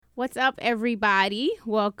What's up, everybody?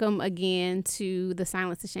 Welcome again to the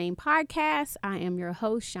Silence the Shame podcast. I am your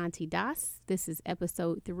host, Shanti Das. This is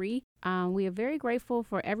episode 3. We are very grateful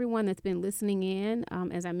for everyone that's been listening in.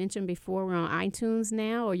 As I mentioned before, we're on iTunes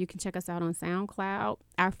now, or you can check us out on SoundCloud.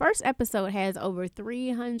 Our first episode has over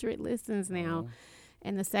 300 listens now.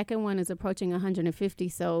 And the second one is approaching 150.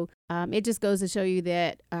 So it just goes to show you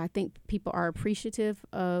that I think people are appreciative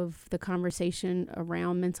of the conversation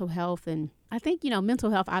around mental health. And I think, mental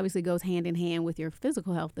health obviously goes hand in hand with your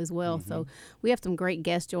physical health as well. Mm-hmm. So we have some great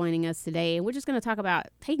guests joining us today. And we're just going to talk about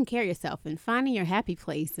taking care of yourself and finding your happy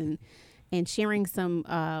place and sharing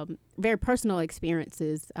some very personal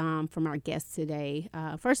experiences from our guests today.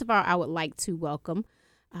 First of all, I would like to welcome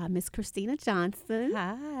Miss Christina Johnson.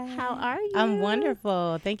 Hi. How are you? I'm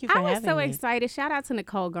wonderful. Thank you for having me. I was so excited. Shout out to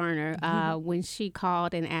Nicole Garner when she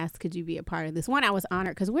called and asked, could you be a part of this? One, I was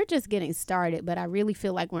honored because we're just getting started, but I really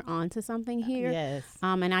feel like we're on to something here. Yes.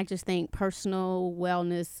 And I just think personal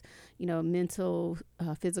wellness, mental,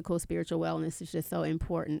 physical, spiritual wellness is just so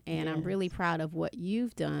important. And I'm really proud of what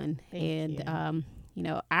you've done. Thank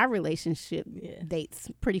you. Our relationship dates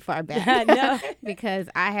pretty far back. I know. Because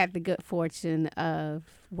I had the good fortune of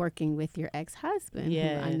working with your ex-husband, who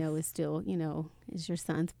I know is still, is your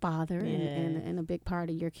son's father and a big part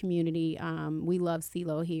of your community. We love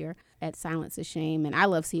CeeLo here at Silence the Shame. And I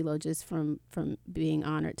love CeeLo just from being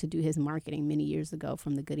honored to do his marketing many years ago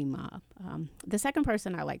from the Goody Mob. The second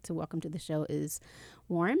person I'd like to welcome to the show is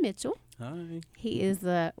Warren Mitchell. Hi. He is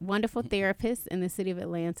a wonderful therapist in the city of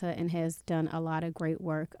Atlanta and has done a lot of great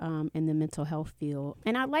work in the mental health field.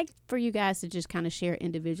 And I'd like for you guys to just kind of share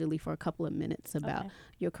individually for a couple of minutes about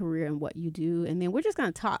your career and what you do. And then we're just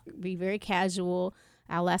going to talk, be very casual.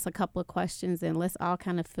 I'll ask a couple of questions and let's all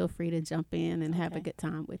kind of feel free to jump in and have a good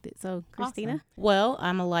time with it. So, Christina? Awesome. Well,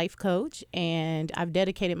 I'm a life coach and I've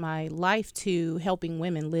dedicated my life to helping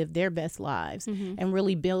women live their best lives and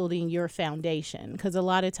really building your foundation. Because a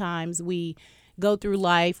lot of times we go through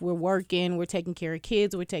life, we're working, we're taking care of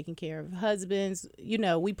kids, we're taking care of husbands,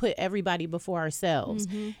 we put everybody before ourselves.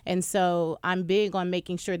 And so I'm big on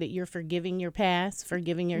making sure that you're forgiving your past,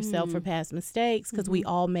 forgiving yourself for past mistakes, because we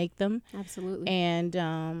all make them. Absolutely. And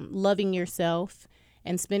loving yourself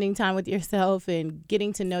and spending time with yourself and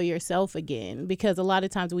getting to know yourself again, because a lot of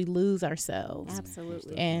times we lose ourselves.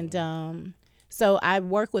 Absolutely. And so I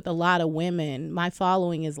work with a lot of women. My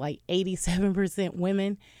following is like 87%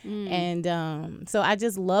 women. And so I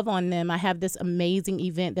just love on them. I have this amazing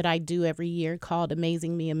event that I do every year called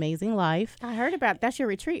Amazing Me, Amazing Life. I heard about that's your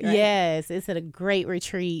retreat, right? Yes, it's at a great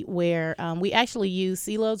retreat where we actually use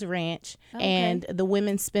CeeLo's Ranch and the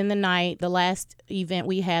women spend the night. The last event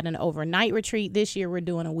we had an overnight retreat. This year we're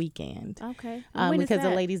doing a weekend. Okay. Because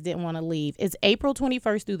the ladies didn't want to leave. It's April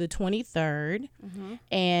 21st through the 23rd.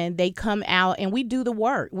 And they come out and we do the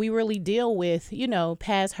work. We really deal with,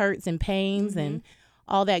 past hurts and pains and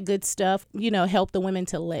all that good stuff, help the women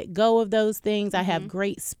to let go of those things. I have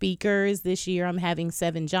great speakers. This year I'm having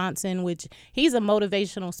Seven Johnson, which he's a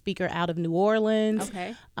motivational speaker out of New Orleans.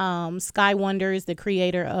 Okay. Sky Wonders, the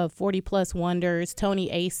creator of 40 Plus Wonders.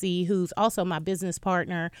 Tony AC, who's also my business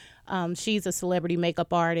partner. She's a celebrity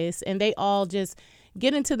makeup artist. And they all just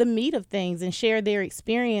get into the meat of things and share their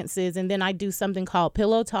experiences. And then I do something called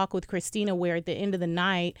Pillow Talk with Christina, where at the end of the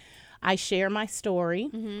night, I share my story,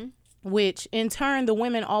 which in turn, the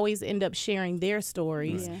women always end up sharing their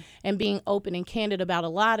stories and being open and candid about a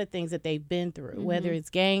lot of things that they've been through, whether it's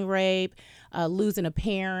gang rape, losing a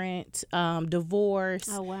parent, divorce.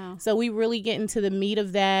 Oh, wow. So we really get into the meat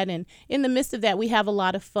of that. And in the midst of that, we have a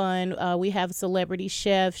lot of fun. We have a celebrity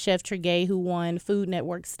chef, Chef Tregay, who won Food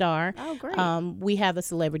Network Star. Oh, great. We have a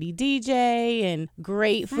celebrity DJ and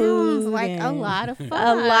great food. Sounds like a lot of fun.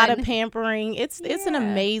 A lot of pampering. It's an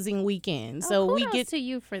amazing weekend. So kudos we get to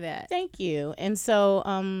you for that. Thank you. And so,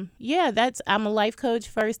 I'm a life coach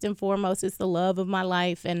first and foremost. It's the love of my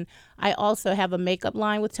life. And I also have a makeup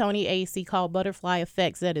line with Tony AC called Butterfly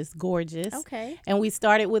Effects that is gorgeous. Okay. And we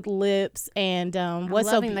started with lips. And I'm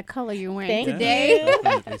loving the color you're wearing Thank today.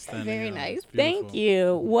 Very nice. Thank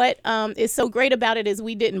you. What is so great about it is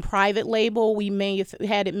we didn't private label. We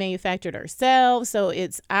had it manufactured ourselves. So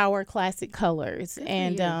it's our classic colors.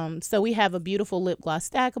 And so we have a beautiful lip gloss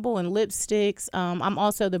stackable and lipsticks. I'm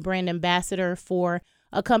also the brand ambassador for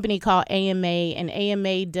a company called AMA, and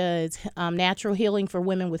AMA does natural healing for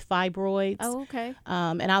women with fibroids. Oh, okay.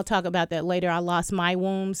 And I'll talk about that later. I lost my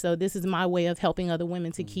womb, so this is my way of helping other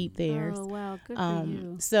women to keep theirs. Oh, wow. Good for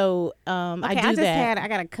you. So I do that. I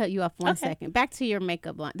got to cut you off one second. Back to your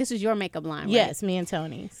makeup line. This is your makeup line, right? Yes, me and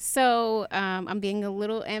Tony. So I'm being a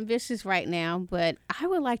little ambitious right now, but I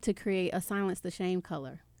would like to create a Silence the Shame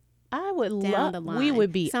color. I would down the love. line. We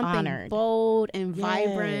would be something honored. bold and Yes.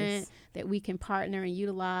 vibrant that we can partner and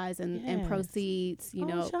utilize, and Yes. proceeds,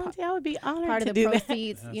 Shanti, I would be honored part to of the do that.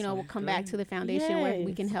 proceeds, will come back to the foundation where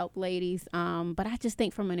we can Yes. help ladies. But I just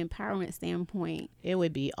think from an empowerment standpoint, It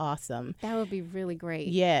would be awesome. that would be really great.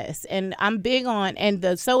 Yes, and I'm big on,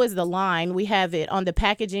 so is the line. We have it on the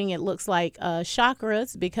packaging. It looks like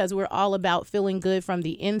chakras, because we're all about feeling good from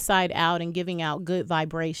the inside out and giving out good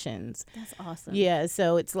vibrations. That's awesome. Yeah,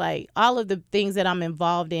 so it's like all of the things that I'm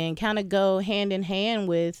involved in kind of go hand in hand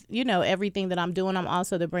with, everything that I'm doing. I'm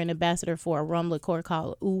also the brand ambassador for a rum liqueur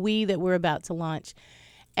called Uwi that we're about to launch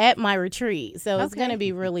at my retreat. So it's going to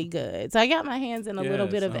be really good. So I got my hands in a little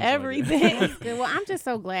bit of everything. That's good. Well, I'm just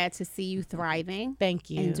so glad to see you thriving. Thank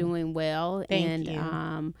you. And doing well. Thank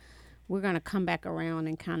you. We're going to come back around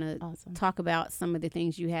and kind of talk about some of the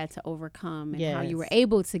things you had to overcome and how you were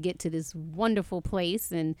able to get to this wonderful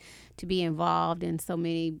place and to be involved in so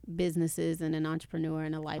many businesses and an entrepreneur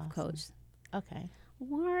and a life coach. Okay.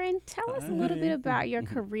 Warren, tell us a little bit about your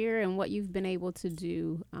career and what you've been able to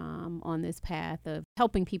do on this path of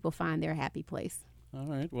helping people find their happy place. All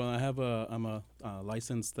right. Well, I'm a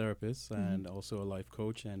licensed therapist and also a life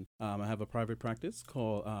coach, and I have a private practice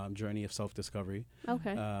called Journey of Self-Discovery.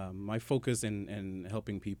 Okay. My focus in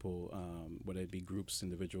helping people, whether it be groups,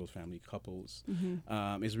 individuals, family, couples,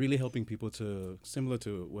 is really helping people to, similar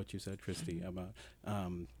to what you said, Christy, about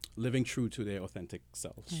living true to their authentic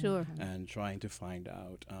selves. Sure. And trying to find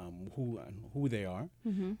out who they are.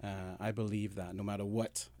 I believe that no matter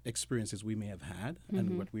what experiences we may have had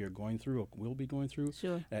and what we are going through or will be going through,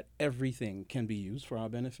 that everything can be used for our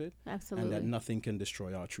benefit. Absolutely. And that nothing can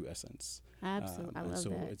destroy our true essence. Absolutely. I love so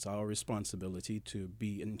that. it's our responsibility to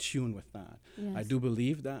be in tune with that. Yes. I do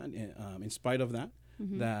believe that in spite of that,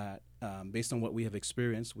 that based on what we have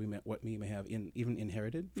experienced, what we may have even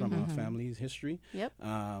inherited from our family's history,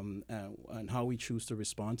 and how we choose to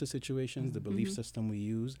respond to situations, the belief system we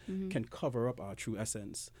use can cover up our true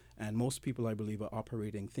essence. And most people, I believe, are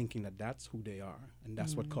operating thinking that that's who they are. And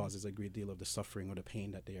that's what causes a great deal of the suffering or the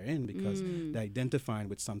pain that they are in, because they're identifying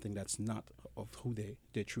with something that's not of who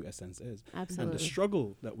their true essence is. Absolutely. And the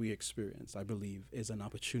struggle that we experience, I believe, is an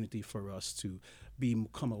opportunity for us to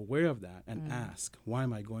become aware of that and ask, why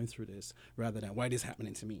am I going through this, rather than why is this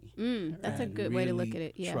happening to me? That's a And good way to look really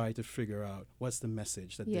at it. Yeah. Try to figure out what's the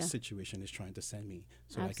message that this situation is trying to send me,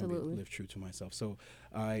 so I can live true to myself. So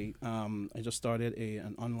I just started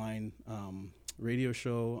an online radio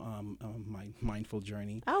show, my Mindful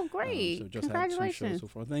Journey. Oh, great. So just had 2 shows so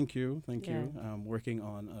far. Thank you. Working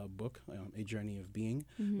on a book, A Journey of Being,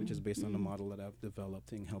 which is based on the model that I've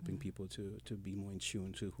developed in helping people to be more in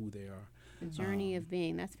tune to who they are. The Journey of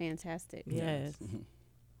Being. That's fantastic. Yes.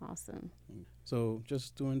 Awesome. So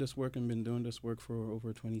just doing this work and been doing this work for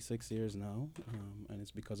over 26 years now. And it's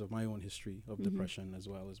because of my own history of depression as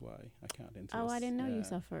well as why I can't into Oh, this. I didn't know you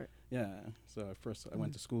suffered. Yeah. So at first I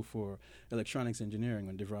went to school for electronics engineering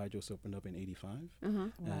when DeVry just opened up in 85.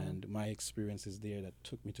 And my experiences there that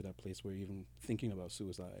took me to that place where even thinking about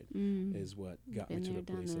suicide is what got me to the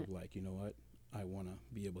place of like, you know what? I want to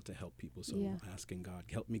be able to help people. So asking God,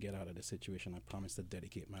 help me get out of the situation. I promise to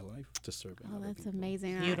dedicate my life to serving other That's people.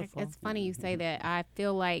 amazing. Beautiful. It's funny you say that. I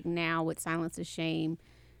feel like now with Silence the Shame,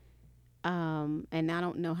 and I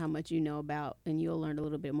don't know how much you know about, and you'll learn a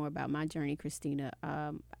little bit more about my journey, Christina.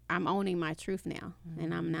 I'm owning my truth now,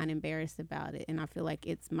 and I'm not embarrassed about it. And I feel like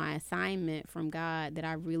it's my assignment from God that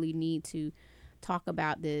I really need to talk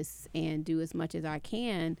about this and do as much as I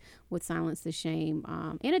can with Silence the Shame,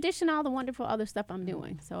 in addition to all the wonderful other stuff I'm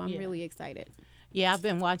doing. So I'm really excited. Yeah, I've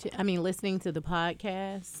been listening to the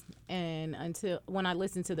podcast, and until when I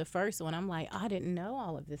listened to the first one, I'm like, I didn't know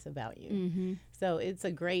all of this about you. So it's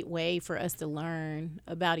a great way for us to learn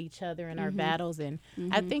about each other and our battles. And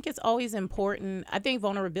I think it's always important. I think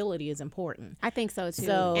vulnerability is important. I think so too.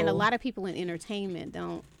 And a lot of people in entertainment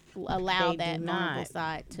don't allow that vulnerable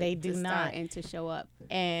side to start and to show up.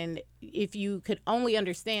 And if you could only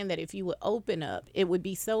understand that if you would open up, it would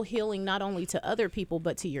be so healing not only to other people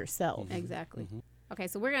but to yourself. Exactly. Okay,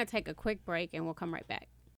 so we're going to take a quick break and we'll come right back.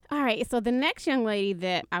 All right, so the next young lady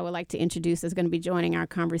that I would like to introduce is going to be joining our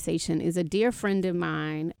conversation is a dear friend of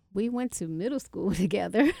mine. We went to middle school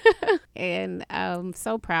together, and I'm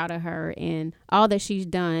so proud of her and all that she's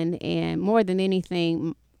done. And more than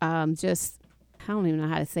anything, just I don't even know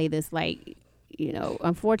how to say this. Like, you know,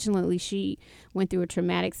 unfortunately, she went through a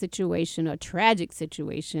tragic situation,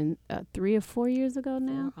 3 or 4 years ago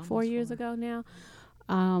now. 4 years ago now.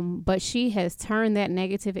 But she has turned that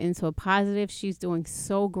negative into a positive. She's doing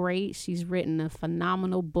so great. She's written a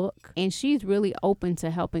phenomenal book, and she's really open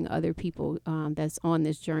to helping other people that's on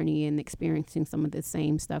this journey and experiencing some of the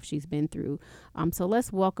same stuff she's been through. So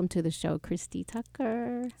let's welcome to the show, Christy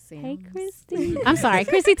Tucker. Sims. Hey, Christy. I'm sorry,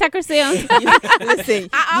 Christy Tucker Sims. Listen,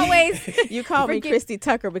 I always you called me Christy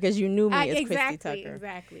Tucker because you knew me as exactly, Christy Tucker.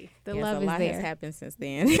 Exactly. The Yes, love a is lot there. has happened since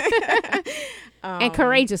then. And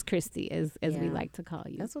courageous Christy, as we yeah. like to call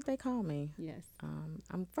you. That's what they call me. Yes.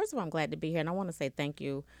 First of all, I'm glad to be here, and I want to say thank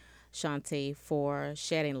you, Shanti, for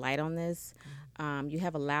shedding light on this. You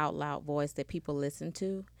have a loud voice that people listen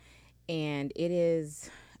to, and it is.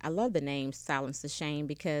 I love the name Silence the Shame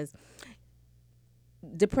because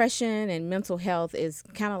depression and mental health is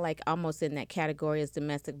kind of like almost in that category as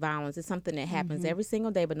domestic violence. It's something that happens every single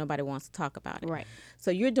day, but nobody wants to talk about it. Right. So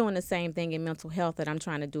you're doing the same thing in mental health that I'm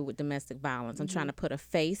trying to do with domestic violence. I'm trying to put a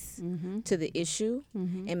face to the issue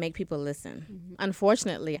and make people listen.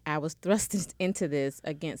 Unfortunately, I was thrust into this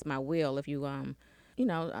against my will. If you,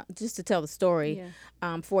 just to tell the story,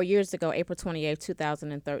 4 years ago, April 28th,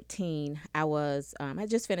 2013, I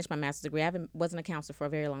just finished my master's degree. Wasn't a counselor for a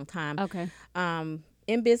very long time. Okay.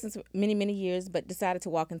 In business many years, but decided to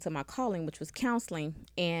walk into my calling, which was counseling.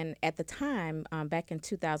 And at the time, back in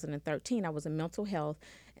 2013, I was a mental health,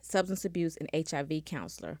 substance abuse, and HIV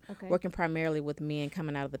counselor, working primarily with men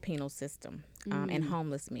coming out of the penal system and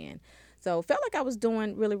homeless men. So felt like I was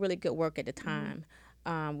doing really, really good work at the time.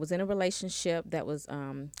 Was in a relationship that was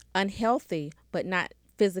unhealthy, but not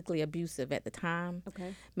physically abusive at the time.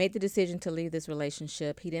 Okay. Made the decision to leave this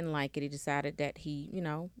relationship. He didn't like it. He decided that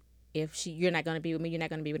you're not going to be with me, you're not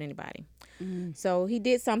going to be with anybody. So he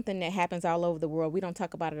did something that happens all over the world. We don't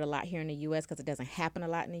talk about it a lot here in the U.S. because it doesn't happen a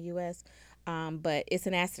lot in the U.S. But it's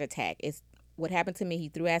an acid attack. It's what happened to me. He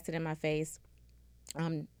threw acid in my face,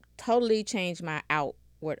 totally changed my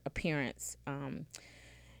outward appearance.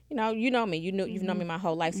 You know me. You've known me my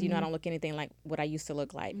whole life, so you know I don't look anything like what I used to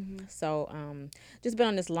look like. So just been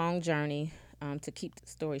on this long journey. To keep the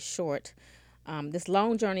story short, this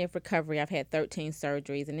long journey of recovery, I've had 13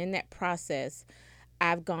 surgeries, and in that process,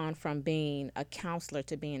 I've gone from being a counselor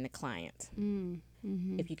to being the client.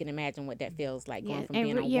 If you can imagine what that feels like, going from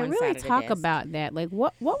being on one side really of the talk desk. about that. Like,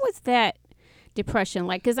 what was that depression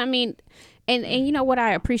like? Because I mean, and you know what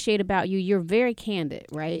I appreciate about you, you're very candid,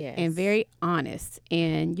 right? Yes. And very honest.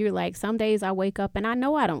 And you're like, some days I wake up and I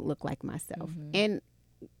know I don't look like myself. And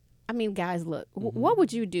I mean, guys, look, what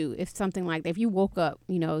would you do if something like that, if you woke up,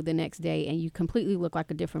 the next day and you completely look like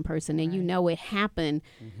a different person and you know it happened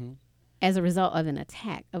as a result of an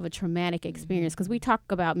attack, of a traumatic experience? Because we talk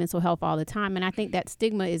about mental health all the time, and I think that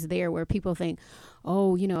stigma is there where people think,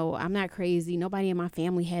 oh, I'm not crazy. Nobody in my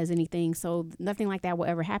family has anything, so nothing like that will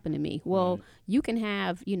ever happen to me. Well, you can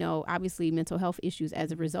have, obviously mental health issues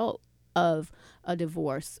as a result of a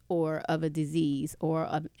divorce or of a disease or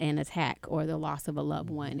of an attack or the loss of a loved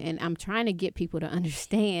one. And I'm trying to get people to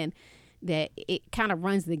understand that it kind of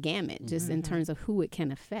runs the gamut just in terms of who it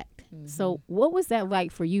can affect. So what was that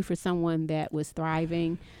like for you, for someone that was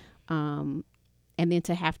thriving, and then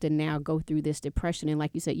to have to now go through this depression? And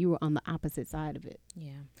like you said, you were on the opposite side of it.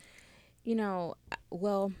 Yeah.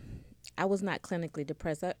 Well, I was not clinically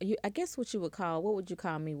depressed. I guess what would you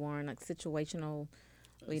call me, Warren? Like situational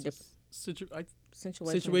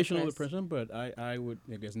depression, but I would,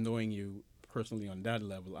 I guess, knowing you personally on that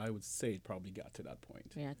level, I would say it probably got to that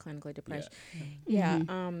point. Yeah, clinically depression. Yeah.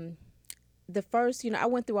 The first, I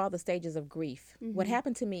went through all the stages of grief. What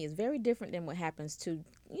happened to me is very different than what happens to,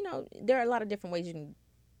 there are a lot of different ways you can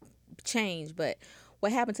change, but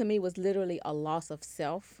what happened to me was literally a loss of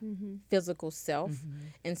self, physical self.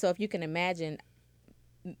 And so if you can imagine,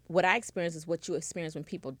 what I experienced is what you experience when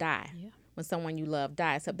people die. Yeah. When someone you love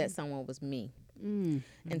dies, except that someone was me.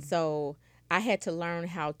 And so I had to learn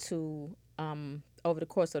how to, over the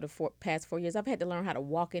course of the past 4 years, I've had to learn how to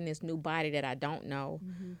walk in this new body that I don't know.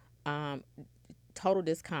 Total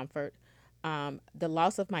discomfort. The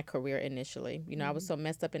loss of my career initially. I was so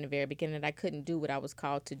messed up in the very beginning that I couldn't do what I was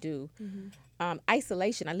called to do.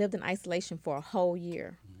 Isolation. I lived in isolation for a whole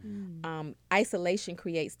year. Isolation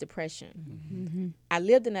creates depression. I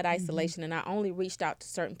lived in that isolation, and I only reached out to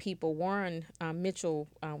certain people. Warren Mitchell,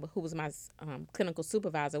 who was my clinical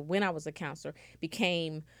supervisor when I was a counselor,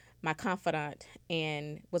 became my confidant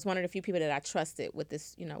and was one of the few people that I trusted with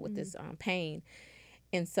this, with this pain.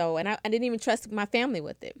 And so, I didn't even trust my family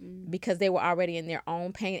with it because they were already in their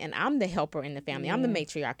own pain, and I'm the helper in the family. I'm the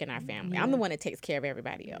matriarch in our family. I'm the one that takes care of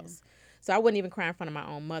everybody else. So I wouldn't even cry in front of my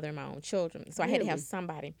own mother and my own children. So I had to have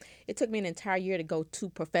somebody. It took me an entire year to go to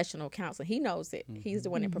professional counseling. He knows it. He's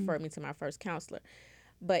the one that preferred me to my first counselor.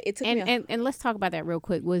 But it took and, me and let's talk about that real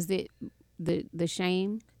quick. Was it the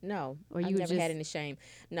shame? No, or I never had any shame.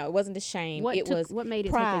 No, it wasn't the shame. What made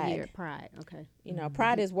it pride. take a year? Pride. Okay. You know,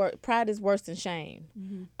 pride is worse than shame.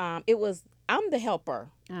 It was, I'm the helper.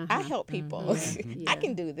 I help people. I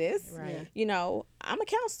can do this. Right. You know, I'm a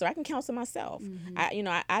counselor. I can counsel myself.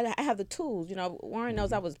 I have the tools. You know, Warren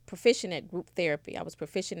knows I was proficient at group therapy. I was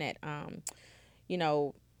proficient at,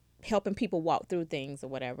 helping people walk through things or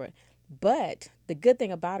whatever. But the good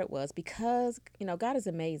thing about it was because, God is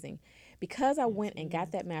amazing. Because I went and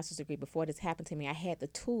got that master's degree before this happened to me, I had the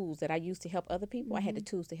tools that I used to help other people. I had the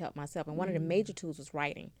tools to help myself. And one of the major tools was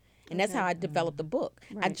writing. And that's how I developed the book.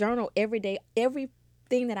 Right. I journal every day.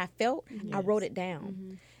 Everything that I felt, I wrote it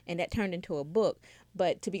down. And that turned into a book.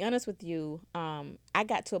 But to be honest with you, I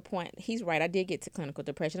got to a point, he's right, I did get to clinical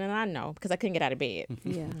depression. And I know, because I couldn't get out of bed.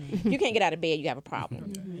 If you can't get out of bed, you have a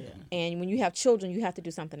problem. And when you have children, you have to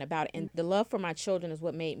do something about it. And the love for my children is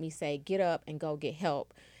what made me say, get up and go get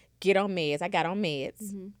help. Get on meds. I got on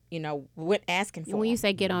meds. Went asking for And when them. you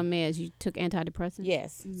say get on meds, you took antidepressants?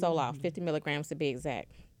 Yes, Zoloft, 50 milligrams to be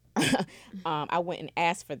exact. I went and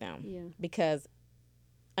asked for them because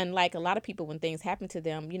unlike a lot of people, when things happen to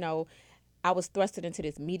them, I was thrusted into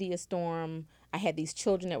this media storm. I had these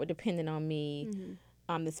children that were dependent on me,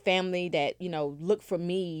 this family that, looked for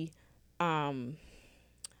me. How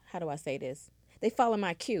do I say this? They follow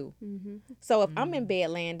my cue. So if I'm in bed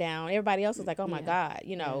laying down, everybody else is like, oh, my God.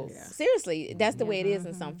 Seriously, that's the way it is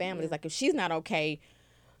in some families. Like if she's not okay,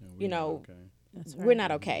 we're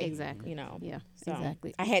not okay. Exactly. So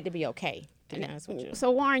exactly. I had to be okay, to be honest with you. So,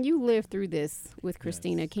 Warren, you lived through this with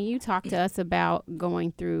Christina. Can you talk to us about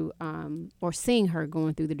going through or seeing her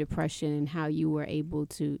going through the depression and how you were able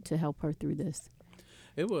to help her through this?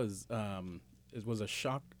 It was a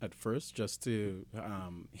shock at first just to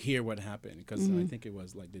hear what happened because I think it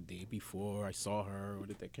was like the day before I saw her, or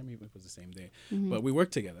I can't remember if it was the same day. But we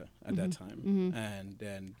worked together at that time, and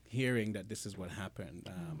then hearing that this is what happened,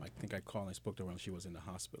 I think I called and I spoke to her when she was in the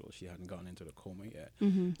hospital. She hadn't gone into the coma yet,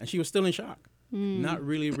 and she was still in shock, not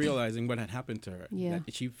really realizing what had happened to her.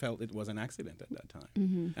 That she felt it was an accident at that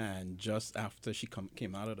time, and just after she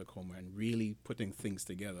came out of the coma and really putting things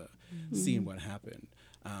together, seeing what happened.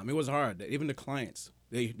 It was hard. Even the clients,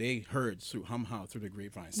 they heard somehow through the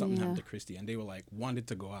grapevine something happened to Christy, and they were like, wanted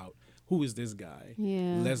to go out. Who is this guy?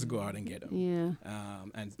 Let's go out and get him.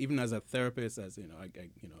 And even as a therapist, I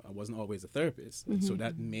wasn't always a therapist, and so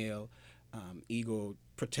that male ego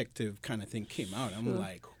protective kind of thing came out. I'm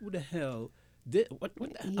like, who the hell did what?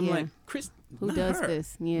 I'm like, Chris, who does her.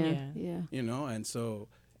 this? Yeah. And so.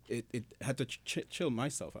 It had to chill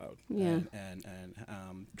myself out and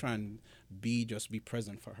try and be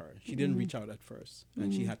present for her. She didn't reach out at first,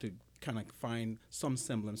 and she had to kind of find some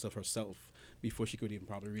semblance of herself before she could even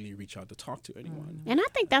probably really reach out to talk to anyone. And I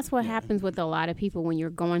think that's what happens with a lot of people when you're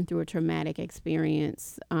going through a traumatic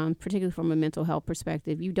experience, particularly from a mental health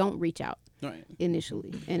perspective. You don't reach out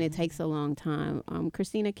initially, and it takes a long time.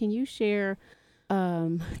 Christina, can you share?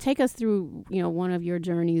 Take us through, one of your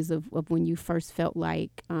journeys of when you first felt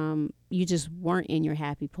like you just weren't in your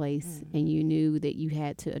happy place and you knew that you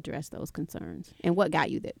had to address those concerns. And what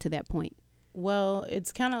got you to that point? Well,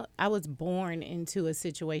 it's I was born into a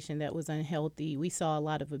situation that was unhealthy. We saw a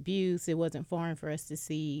lot of abuse. It wasn't foreign for us to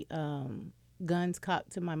see guns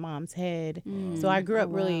cocked to my mom's head. So I grew up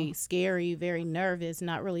really scary, very nervous,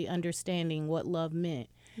 not really understanding what love meant.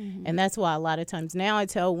 And that's why a lot of times now I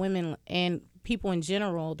tell women and people in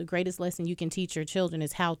general, the greatest lesson you can teach your children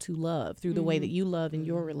is how to love through the way that you love in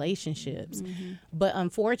your relationships. But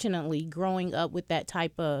unfortunately, growing up with that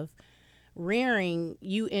type of rearing,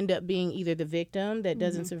 you end up being either the victim that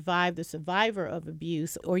doesn't survive, the survivor of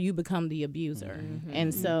abuse, or you become the abuser.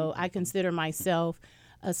 And so I consider myself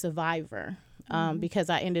a survivor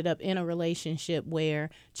because I ended up in a relationship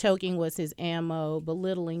where choking was his ammo,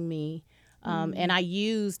 belittling me. And I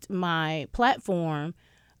used my platform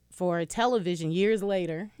for television years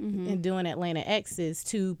later and doing Atlanta Exes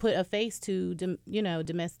to put a face to,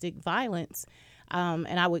 domestic violence.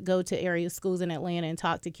 And I would go to area schools in Atlanta and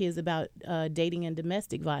talk to kids about dating and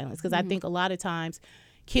domestic violence. Because I think a lot of times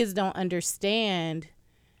kids don't understand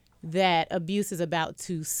that abuse is about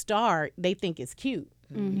to start. They think it's cute.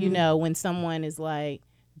 When someone is like,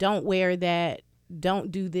 don't wear that,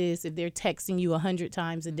 don't do this. If they're texting you 100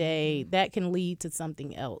 times a day, that can lead to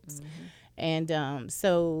something else. And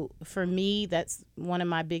so for me, that's one of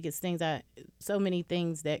my biggest things. So many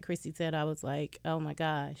things that Christy said, I was like, oh my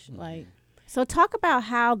gosh. So talk about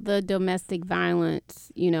how the domestic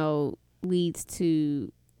violence, leads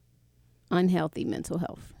to unhealthy mental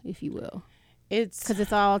health, if you will. It's because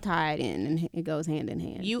it's all tied in and it goes hand in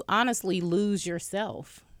hand. You honestly lose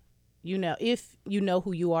yourself. You know, if you know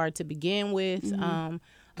who you are to begin with.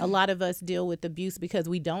 A lot of us deal with abuse because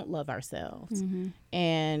we don't love ourselves.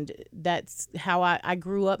 And that's how I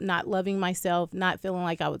grew up, not loving myself, not feeling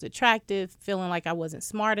like I was attractive, feeling like I wasn't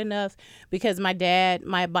smart enough, because my dad,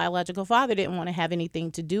 my biological father, didn't want to have anything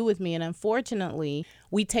to do with me. And unfortunately,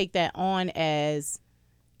 we take that on as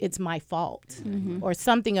it's my fault or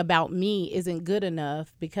something about me isn't good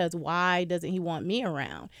enough, because why doesn't he want me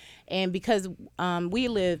around? And because we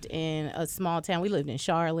lived in a small town, we lived in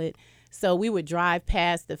Charlotte. So we would drive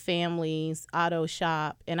past the family's auto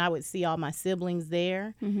shop and I would see all my siblings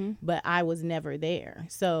there, but I was never there.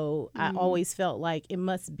 So I always felt like it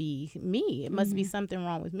must be me. It must be something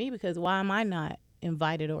wrong with me, because why am I not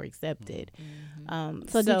invited or accepted?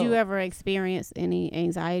 So did you ever experience any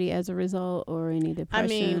anxiety as a result, or any depression? I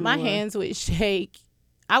mean, my hands would shake.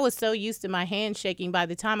 I was so used to my hands shaking. By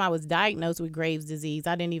the time I was diagnosed with Graves' disease,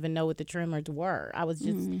 I didn't even know what the tremors were. I was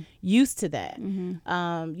just used to that.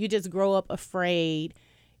 You just grow up afraid.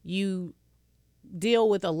 You deal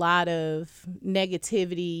with a lot of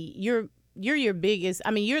negativity. You're your biggest,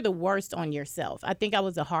 you're the worst on yourself. I think I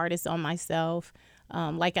was the hardest on myself.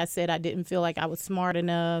 Like I said, I didn't feel like I was smart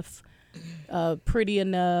enough, pretty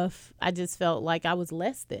enough. I just felt like I was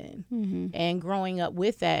less than. And growing up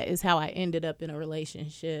with that is how I ended up in a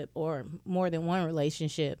relationship, or more than one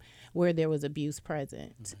relationship, where there was abuse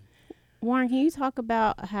present. Warren, can you talk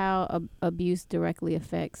about how abuse directly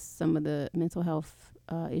affects some of the mental health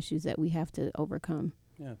issues that we have to overcome?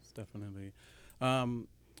 Yes, definitely.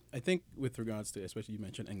 I think with regards to, especially you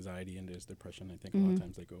mentioned anxiety and there's depression, I think a lot of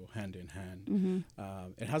times they go hand in hand.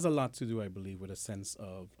 It has a lot to do, I believe, with a sense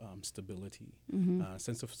of stability,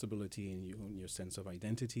 sense of stability in your sense of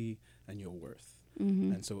identity and your worth.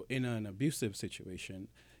 And so in an abusive situation,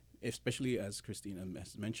 especially as Christina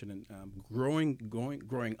has mentioned,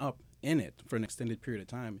 growing up in it for an extended period of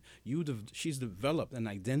time, she's developed an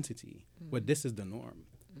identity where this is the norm.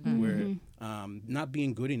 Where not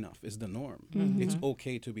being good enough is the norm. It's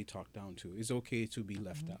okay to be talked down to. It's okay to be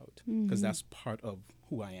left out, because that's part of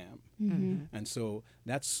who I am. And so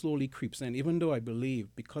that slowly creeps in, even though I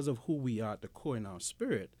believe because of who we are at the core in our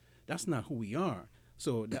spirit, that's not who we are.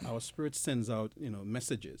 So that our spirit sends out,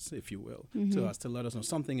 messages, if you will, to us to let us know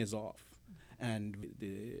something is off. And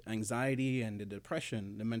the anxiety and the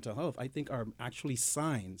depression, the mental health, I think are actually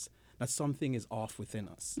signs that something is off within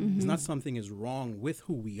us. It's not something is wrong with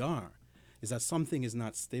who we are. It's that something is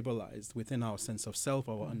not stabilized within our sense of self,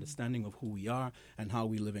 our understanding of who we are and how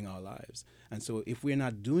we're living our lives. And so if we're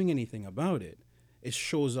not doing anything about it, it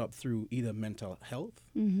shows up through either mental health,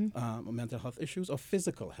 mental health issues, or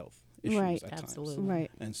physical health issues at Absolutely. times.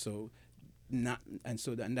 Right.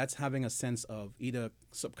 And that's having a sense of either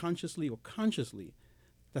subconsciously or consciously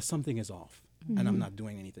that something is off and I'm not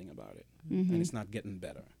doing anything about it and it's not getting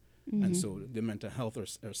better. And so the mental health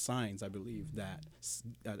are signs, I believe, that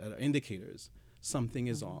are indicators something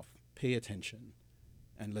is off. Pay attention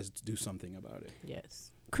and let's do something about it.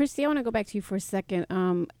 Yes. Christy, I want to go back to you for a second.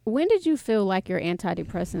 When did you feel like your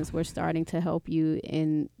antidepressants were starting to help you,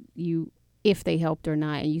 and if they helped or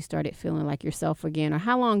not, and you started feeling like yourself again? Or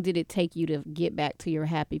how long did it take you to get back to your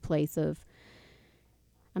happy place of,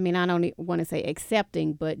 I don't want to say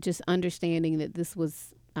accepting, but just understanding that this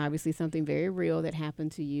was obviously something very real that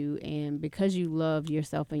happened to you, and because you loved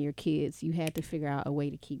yourself and your kids, you had to figure out a way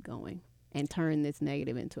to keep going and turn this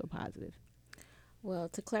negative into a positive? Well,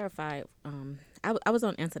 to clarify, I was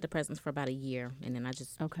on antidepressants for about a year, and then I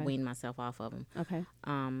just weaned myself off of them. Okay.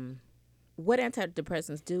 What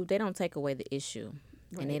antidepressants do, they don't take away the issue,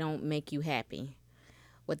 and they don't make you happy.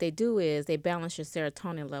 What they do is they balance your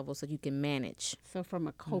serotonin level so you can manage. So from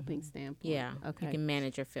a coping standpoint. Yeah. Okay. You can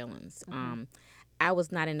manage your feelings. Okay. I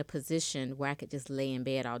was not in a position where I could just lay in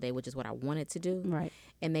bed all day, which is what I wanted to do. Right.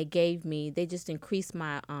 And they just increased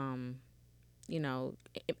my,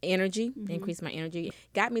 energy, increased my energy.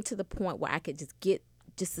 Got me to the point where I could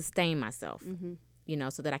just sustain myself,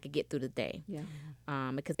 so that I could get through the day.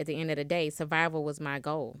 Yeah. Because at the end of the day, survival was my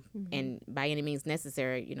goal. And by any means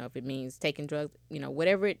necessary, if it means taking drugs,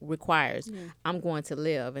 whatever it requires, I'm going to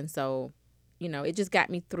live. And so, it just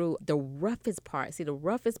got me through the roughest part. See, the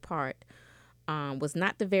roughest part was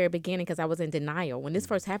not the very beginning, because I was in denial. When this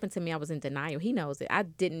first happened to me, I was in denial. He knows it. I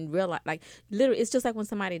didn't realize, literally, it's just like when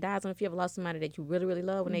somebody dies. I don't know if you ever lost somebody that you really, really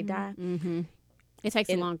love when they die. It takes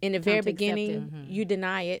a long time. In the very beginning, you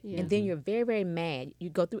deny it, and then you're very, very mad. You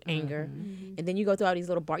go through anger, and then you go through all these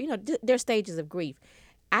little bars. There's stages of grief.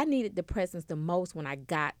 I needed depressants the most when I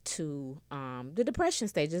got to the depression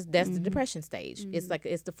stage. That's the depression stage. It's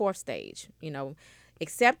the fourth stage.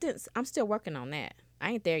 acceptance, I'm still working on that.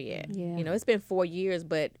 I ain't there yet. Yeah. You know, it's been 4 years,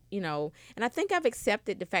 but, you know, and I think I've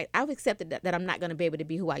accepted that I'm not going to be able to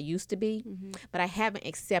be who I used to be, but I haven't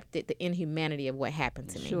accepted the inhumanity of what happened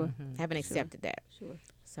to me. Sure. I haven't accepted that. Sure.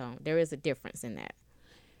 So there is a difference in that.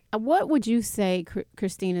 What would you say,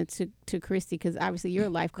 Christina, to Christy? Because obviously you're a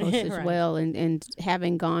life coach as Right. well, and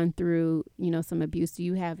having gone through, you know, some abuse, do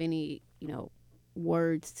you have any, you know,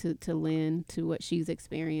 words to lend to what she's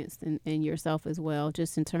experienced and yourself as well,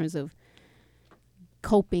 just in terms of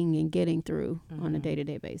coping and getting through on a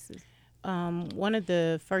day-to-day basis? One of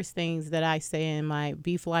the first things that I say in my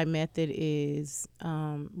B-Fly method is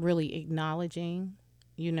really acknowledging,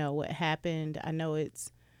 you know, what happened.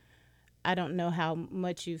 I don't know how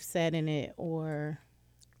much you've said in it or,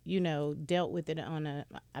 you know, dealt with it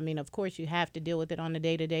of course you have to deal with it on a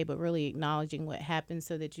day-to-day, but really acknowledging what happened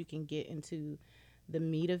so that you can get into the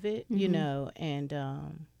meat of it, you know, and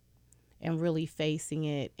really facing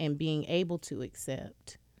it and being able to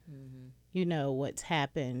accept, you know, what's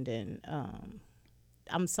happened. And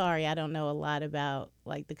I'm sorry, I don't know a lot about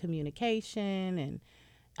like the communication, and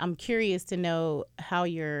I'm curious to know how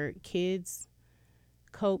your kids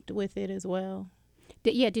coped with it as well.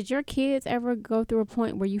 Did your kids ever go through a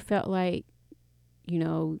point where you felt like, you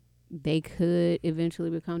know, they could eventually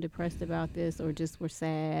become depressed about this, or just were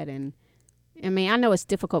sad? And I mean, I know it's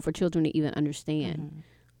difficult for children to even understand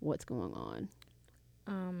what's going on.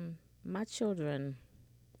 My children,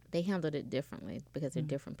 they handled it differently because they're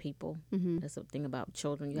different people. That's the thing about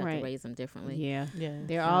children. You have to raise them differently. Yeah. Yeah.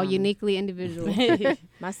 They're all uniquely individual.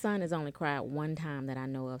 My son has only cried one time that I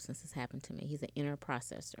know of since this happened to me. He's an inner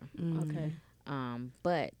processor. Okay.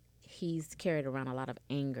 But he's carried around a lot of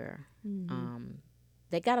anger.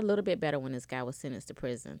 They got a little bit better when this guy was sentenced to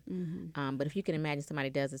prison. But if you can imagine somebody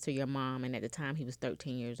does this to your mom, and at the time he was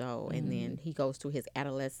 13 years old, and then he goes through his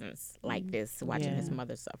adolescence like this, watching his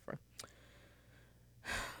mother suffer.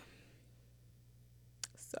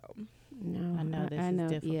 So, I know this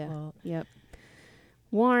is difficult. Yeah. Yep.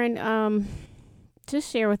 Warren, just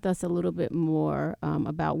share with us a little bit more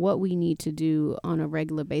about what we need to do on a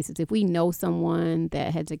regular basis. If we know someone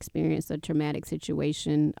that has experienced a traumatic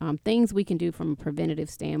situation, things we can do from a preventative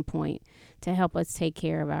standpoint to help us take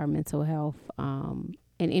care of our mental health, and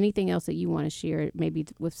anything else that you want to share, maybe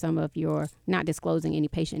with some of your, not disclosing any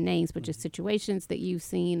patient names, but just situations that you've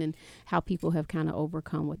seen and how people have kind of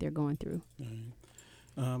overcome what they're going through.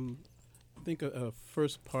 I think a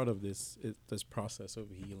first part of this is this process of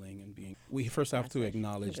healing and being. We first have to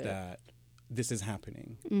acknowledge that this is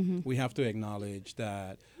happening. We have to acknowledge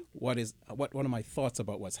that what are my thoughts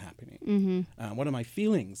about what's happening? What are my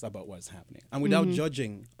feelings about what's happening? And without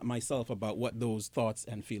judging myself about what those thoughts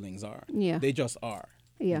and feelings are, they just are.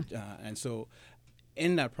 Yeah. And so,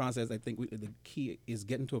 in that process, I think the key is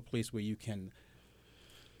getting to a place where you can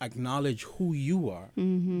acknowledge who you are.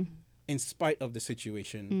 In spite of the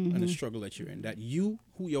situation and the struggle that you're in, that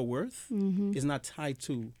who you're worth is not tied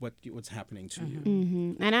to what's happening to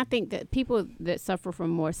you. And I think that people that suffer from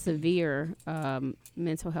more severe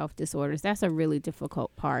mental health disorders, that's a really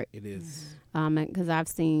difficult part. It is. Because I've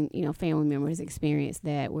seen, you know, family members experience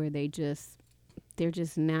that, where they're just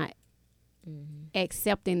not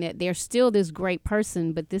accepting that they're still this great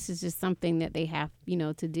person, but this is just something that they have, you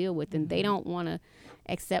know, to deal with, and they don't want to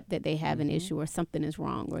accept that they have an issue or something is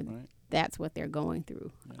wrong, or that's what they're going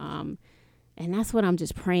through. And that's what I'm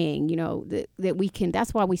just praying, you know, that we can.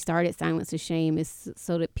 That's why we started Silence the Shame, is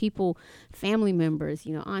so that people, family members,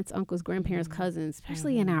 you know, aunts, uncles, grandparents, cousins,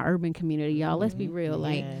 especially in our urban community, y'all, let's be real,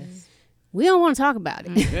 like, we don't want to talk about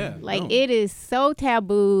it. It is so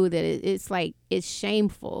taboo that it's like, it's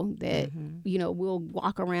shameful that, you know, we'll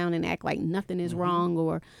walk around and act like nothing is wrong.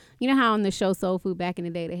 Or, you know how on the show Soul Food back in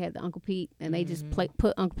the day, they had the Uncle Pete, and they just put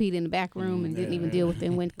Uncle Pete in the back room and didn't even deal with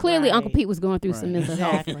him, when clearly Uncle Pete was going through some mental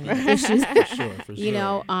health issues. For sure. You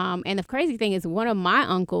know, and the crazy thing is, one of my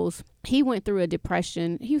uncles, he went through a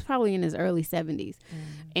depression. He was probably in his early 70s.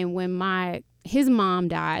 And when his mom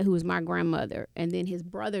died, who was my grandmother, and then his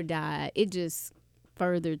brother died, it just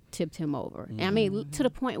further tipped him over. And I mean, to the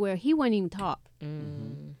point where he wouldn't even talk.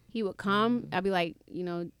 He would come, I'd be like, you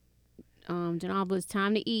know, Janabla, it's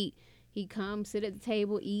time to eat. He'd come, sit at the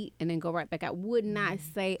table, eat, and then go right back out. Would not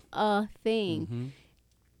say a thing.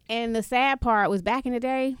 And the sad part was, back in the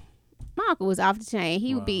day, my uncle was off the chain.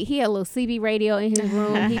 He had a little CB radio in his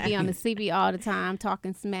room. He'd be on the CB all the time,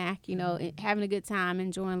 talking smack, you know, and having a good time,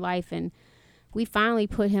 enjoying life. And we finally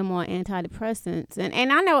put him on antidepressants. And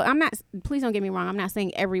I know, please don't get me wrong, I'm not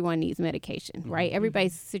saying everyone needs medication, right?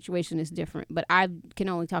 Everybody's situation is different, but I can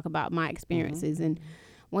only talk about my experiences. And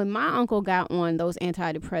when my uncle got on those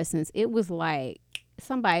antidepressants, it was like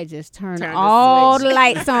somebody just turned Turn the all switch. the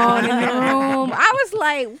lights on in the room. I was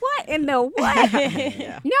like, what in the what?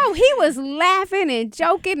 No, he was laughing and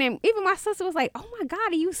joking. And even my sister was like, oh my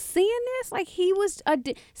God, are you seeing this? Like he was,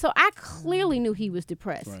 so I clearly knew he was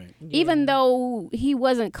depressed. Right. Even though he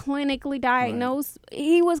wasn't clinically diagnosed,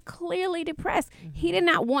 he was clearly depressed. He did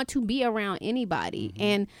not want to be around anybody.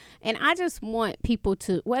 And I just want people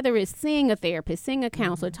to, whether it's seeing a therapist, seeing a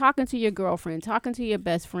counselor, talking to your girlfriend, talking to your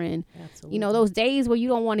best friend, Absolutely. you know, those days where you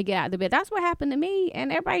don't want to get out of the bed. That's what happened to me.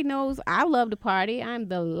 And everybody knows I love to party. I'm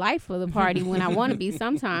the life of the party when I want to be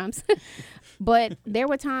sometimes. But there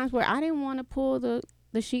were times where I didn't want to pull the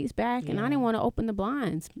sheets back and I didn't want to open the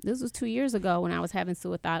blinds. This was 2 years ago when I was having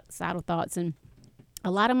suicidal thoughts. And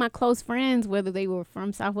a lot of my close friends, whether they were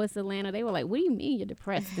from Southwest Atlanta, they were like, what do you mean you're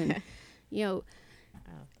depressed? And, you know,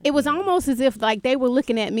 it was almost as if like they were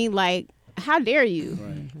looking at me like, how dare you?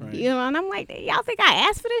 Right. You know, and I'm like, y'all think I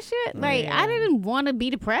asked for this shit? Like, I didn't want to be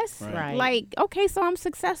depressed. Right. Like, okay, so I'm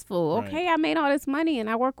successful. Right. Okay, I made all this money and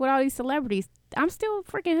I work with all these celebrities. I'm still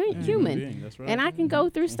freaking human. Being, that's right. And I can go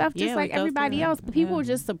through stuff just Yeah, like we go everybody through it. else. But people were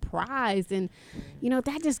just surprised. And, you know,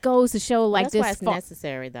 that just goes to show like That's why this. it's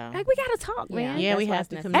necessary, though. Like, we got to talk, man. Yeah, we That's why have it's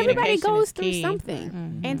to necessary. communicate. Everybody goes is through key.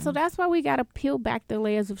 something. And so that's why we got to peel back the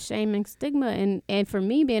layers of shame and stigma. And for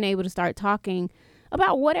me, being able to start talking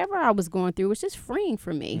about whatever I was going through was just freeing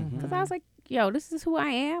for me. Because I was like, yo, this is who I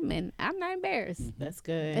am, and I'm not embarrassed. That's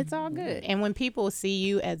good. It's all good. And when people see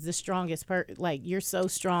you as the strongest like you're so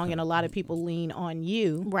strong and a lot of people lean on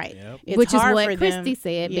you. Right. Yep. It's Which is hard what for Christy them-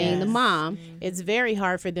 said, being the Yes. mom. It's very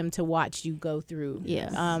hard for them to watch you go through.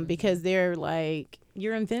 Yes. Because they're like,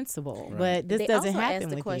 you're invincible. Right. But this They doesn't also happen asked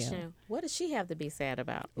the with question, you. what does she have to be sad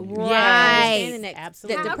about? Right. Understanding that,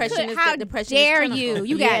 Absolutely. That How depression is, how that depression dare is clinical.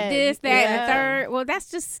 you? You got Yeah. this, that, and Yeah. the third. Well, that's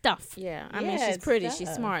just stuff. Yeah, I mean, Yeah, she's it's pretty, she's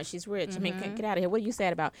tough. smart, she's rich. I mean, get out of here. What are you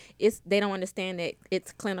sad about? They don't understand that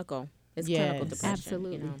it's clinical. It's clinical Yes. depression.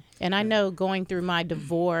 Absolutely. You know? And I know going through my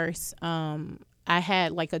divorce, I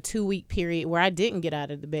had like a 2-week period where I didn't get out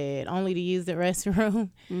of the bed, only to use the restroom.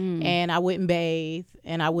 And I wouldn't bathe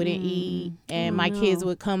and I wouldn't eat. And my kids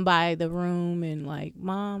would come by the room and like,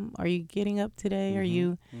 Mom, are you getting up today? Are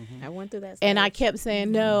you? I went through that. And I stage. kept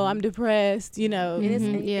saying, no, I'm depressed, you know. And, it's,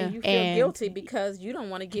 and, Yeah. and you feel And- guilty because you don't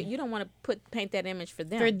want to paint that image for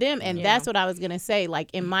them. For them. And Yeah. that's what I was going to say. Like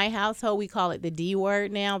in my household, we call it the D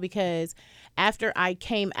word now because after I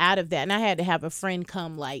came out of that, and I had to have a friend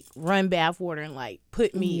come like run bath water and like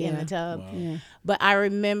put me in the tub. Wow. Yeah. But I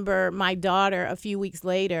remember my daughter a few weeks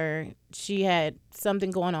later, she had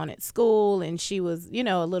something going on at school and she was, you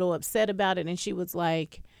know, a little upset about it. And she was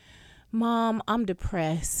like, Mom, I'm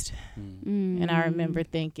depressed. And I remember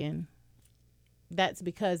thinking, that's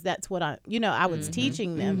because that's what I was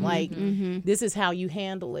teaching them. Like, this is how you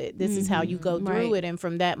handle it. This is how you go through Right. it. And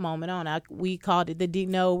from that moment on, we called it the D.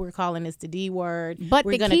 No, we're calling this the D word. But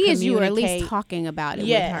we're the gonna key is you were at least communicate. talking about it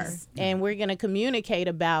Yes, with and we're going to communicate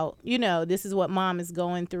about, you know, this is what Mom is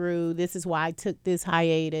going through. This is why I took this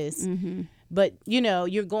hiatus. But, you know,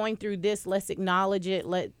 you're going through this. Let's acknowledge it.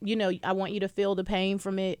 I want you to feel the pain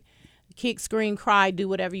from it. Kick, scream, cry, do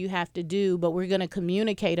whatever you have to do. But we're going to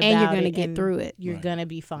communicate about it. And you're going to get through it. You're Right. going to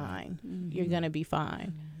be fine. You're going to be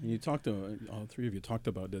fine. You talked all three of you talked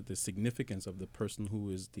about the significance of the person who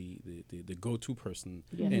is the go-to person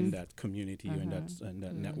in that community and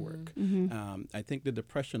that network. I think the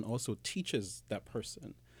depression also teaches that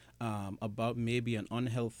person about maybe an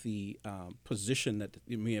unhealthy position that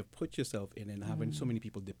you may have put yourself in and having so many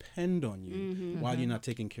people depend on you while you're not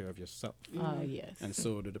taking care of yourself. Oh, yes. And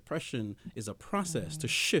so the depression is a process to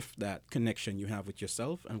shift that connection you have with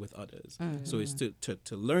yourself and with others. So it's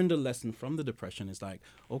to learn the lesson from the depression. It's like,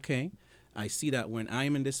 okay, I see that when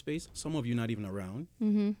I'm in this space, some of you not even around,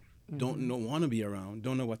 don't want to be around,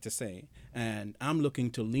 don't know what to say. And I'm looking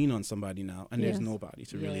to lean on somebody now, and there's nobody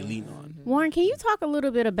to really lean on. Warren, can you talk a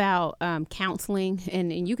little bit about counseling?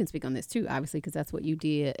 And you can speak on this too, obviously, because that's what you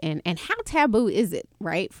did. And how taboo is it,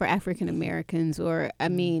 right, for African Americans? Or, I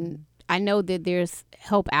mean, I know that there's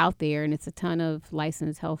help out there, and it's a ton of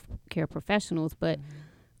licensed healthcare professionals, but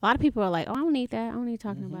a lot of people are like, oh, I don't need that. I don't need to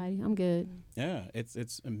talk to nobody. I'm good. Yeah, it's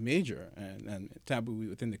a major and taboo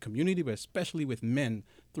within the community, but especially with men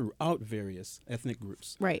throughout various ethnic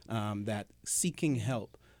groups. Right. That seeking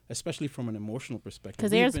help, especially from an emotional perspective. Because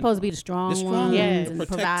they're supposed to be the strong ones Yes. and the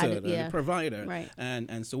protector, provider. the provider. Right.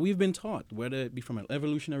 And so we've been taught, whether it be from an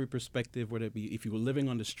evolutionary perspective, whether it be if you were living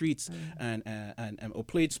on the streets and or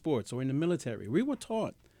played sports or in the military, we were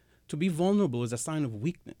taught to be vulnerable is a sign of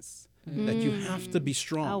weakness. That you have to be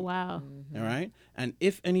strong. Oh, wow. All right. And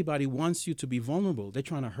if anybody wants you to be vulnerable, they're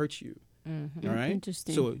trying to hurt you. All right.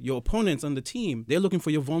 Interesting. So your opponents on the team, they're looking for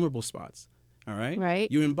your vulnerable spots. All right.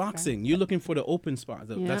 Right. You're in boxing. You're looking for the open spot.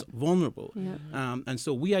 That's vulnerable. Yep. And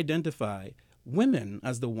so we identify women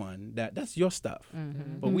as the one that's your stuff.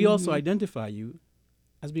 But we also identify you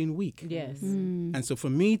as being weak. Yes. And so for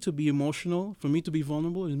me to be emotional, for me to be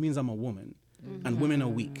vulnerable, it means I'm a woman. And women are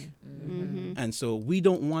weak. And so we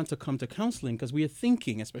don't want to come to counseling because we are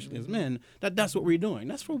thinking, especially as men, that's what we're doing.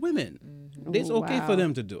 That's for women. It's okay for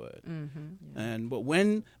them to do it. But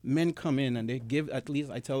when men come in and they give, at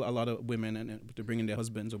least I tell a lot of women and to bring in their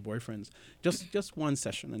husbands or boyfriends, just one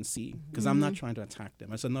session and see, because I'm not trying to attack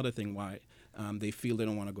them. That's another thing why they feel they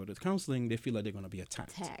don't want to go to counseling. They feel like they're going to be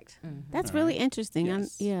attacked. That's really interesting.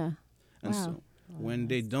 Yes. Yeah. And so when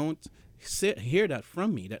they don't hear that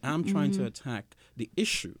from me, that I'm trying to attack the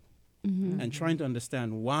issue and trying to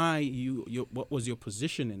understand why what was your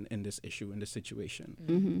position in this issue, in this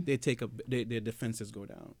situation, they take their defenses go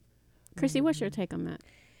down. Chrissy, what's your take on that?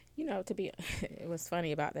 You know, what's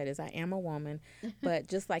funny about that is I am a woman, but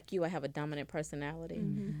just like you, I have a dominant personality.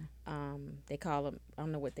 They call them, I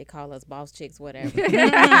don't know what they call us, boss chicks, whatever.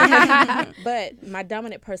 But my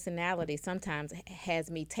dominant personality sometimes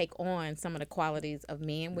has me take on some of the qualities of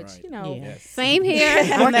men, which, you know. Same here.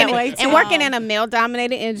 Working in a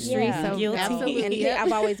male-dominated industry. Yeah. So absolutely. And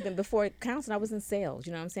I've always been, before counseling, I was in sales.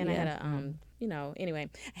 You know what I'm saying? I had anyway,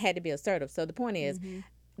 I had to be assertive. So the point is,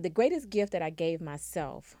 the greatest gift that I gave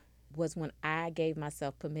myself was when I gave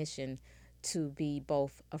myself permission to be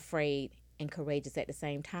both afraid and courageous at the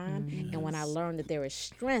same time. And when I learned that there is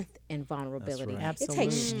strength in vulnerability. Right. It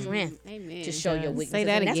takes strength to show your weaknesses. Say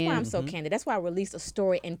that and that's again. why I'm so candid. That's why I released a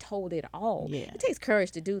story and told it all. It takes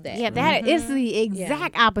courage to do that. Yeah, that is the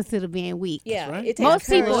exact opposite of being weak. Yeah, right. it takes Most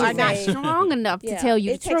people courage are to not say- strong enough to tell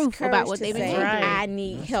you the it takes truth about courage what to they've been say, through. I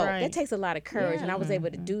need help. right. That takes a lot of courage, and I was able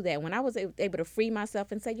to do that. When I was able to free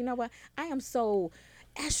myself and say, you know what, I am so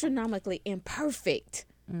astronomically imperfect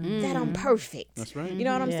that I'm perfect. That's right. You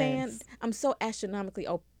know what I'm saying? I'm so astronomically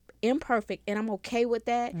imperfect, and I'm okay with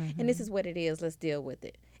that. And this is what it is. Let's deal with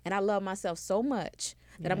it. And I love myself so much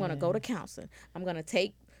that I'm going to go to counseling. I'm going to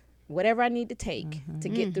take whatever I need to take to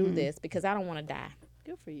get through this, because I don't want to die.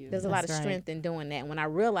 Good for you. There's a lot of strength in doing that. And when I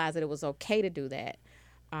realized that it was okay to do that,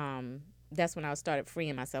 that's when I started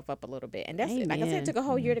freeing myself up a little bit. And that's it. Like I said, it took a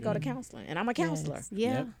whole year to go to counseling. And I'm a counselor.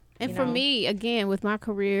 Yeah. Yep. And for me, again, with my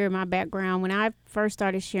career, my background, when I first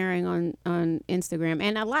started sharing on Instagram,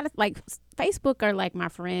 and a lot of Facebook are like my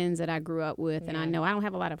friends that I grew up with, and I know I don't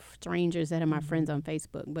have a lot of strangers that are my friends on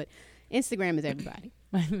Facebook, but Instagram is everybody.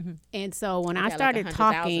 And so when I started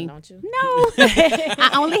talking, don't you? no,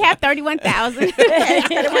 I only have 31,000.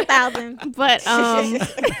 31,000. But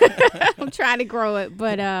I'm trying to grow it.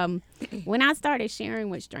 But when I started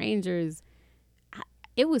sharing with strangers,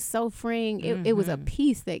 it was so freeing. It was a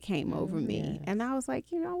peace that came over me, and I was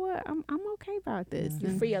like, you know what, I'm okay about this.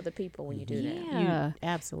 You free other people when you do that. Yeah, You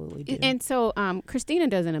absolutely do. and so Christina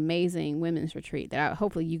does an amazing women's retreat that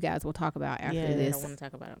hopefully you guys will talk about after I this. don't want to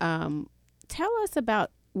talk about it. Tell us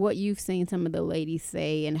about what you've seen some of the ladies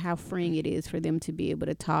say and how freeing it is for them to be able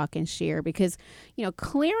to talk and share, because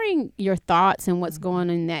clearing your thoughts and what's going on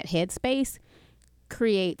in that headspace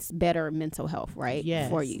creates better mental health, right? Yes.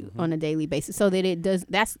 For you on a daily basis, so that it does.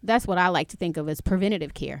 That's what I like to think of as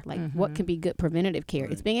preventative care. Like what can be good preventative care?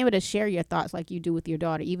 It's being able to share your thoughts like you do with your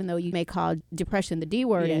daughter, even though you may call depression the D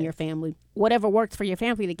word in your family. Whatever works for your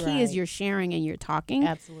family, the key is you're sharing and you're talking.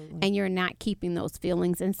 Absolutely. And you're not keeping those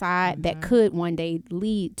feelings inside that could one day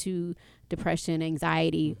lead to depression,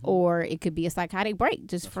 anxiety, or it could be a psychotic break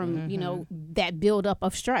just from that buildup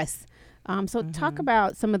of stress. So talk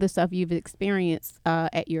about some of the stuff you've experienced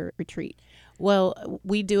at your retreat. Well,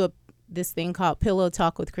 we do this thing called Pillow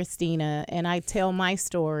Talk with Christina, and I tell my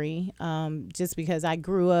story just because I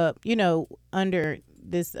grew up, under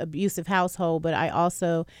this abusive household, but I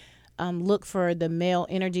also look for the male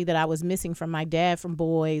energy that I was missing from my dad, from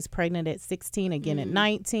boys, pregnant at 16, again at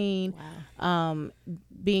 19,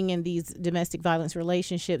 being in these domestic violence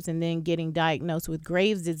relationships, and then getting diagnosed with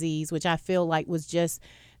Graves' disease, which I feel like was just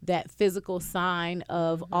that physical sign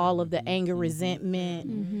of all of the anger,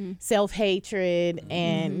 resentment, self-hatred,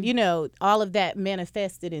 and, all of that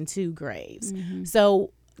manifested into Graves.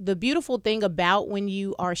 So the beautiful thing about when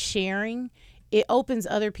you are sharing, it opens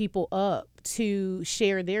other people up to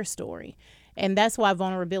share their story. And that's why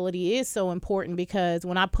vulnerability is so important, because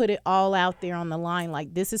when I put it all out there on the line,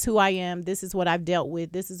 like, this is who I am, this is what I've dealt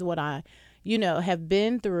with, this is what I, have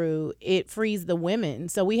been through, it frees the women.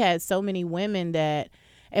 So we had so many women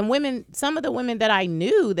some of the women that I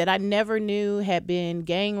knew that I never knew had been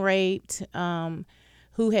gang raped,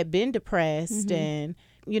 who had been depressed and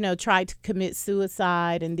tried to commit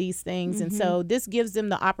suicide and these things. And so this gives them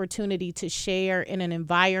the opportunity to share in an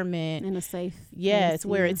environment. In a safe Yes, place,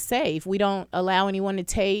 where it's safe. We don't allow anyone to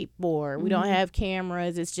tape, or we don't have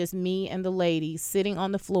cameras. It's just me and the ladies sitting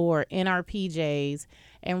on the floor in our PJs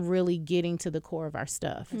and really getting to the core of our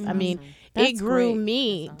stuff. I mean, it grew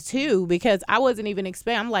me too, because I wasn't even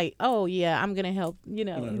expecting. I'm like, oh yeah, I'm gonna help,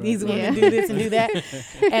 these women do this and do that.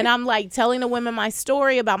 And I'm like telling the women my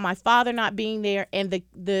story about my father not being there, and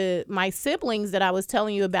my siblings that I was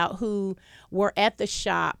telling you about, who were at the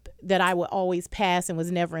shop that I would always pass and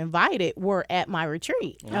was never invited, were at my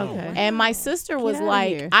retreat. Wow. Okay. And my sister was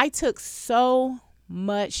like, I took so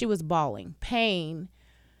much, she was bawling, pain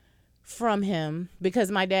from him,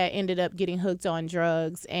 because my dad ended up getting hooked on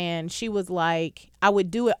drugs, and she was like, I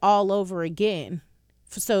would do it all over again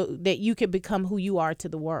so that you could become who you are to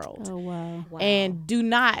the world. Oh, wow. And do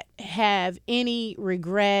not have any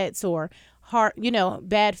regrets or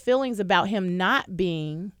bad feelings about him not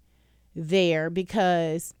being there,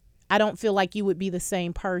 because I don't feel like you would be the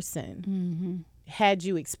same person had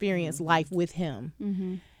you experienced life with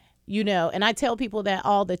him. And I tell people that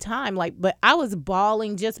all the time, like, but I was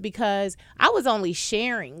bawling just because I was only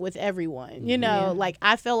sharing with everyone, like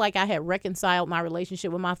I felt like I had reconciled my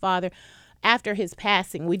relationship with my father after his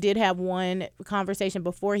passing. We did have one conversation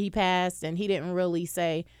before he passed, and he didn't really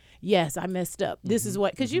say, yes, I messed up. This is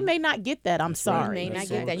what, because you may not get that. I'm sorry. You may not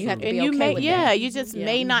get that. You have to be you okay with that. you just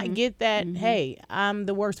may not get that. Hey, I'm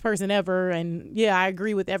the worst person ever, and I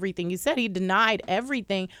agree with everything you said. He denied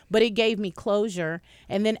everything, but it gave me closure.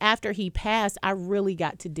 And then after he passed, I really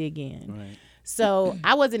got to dig in. Right. So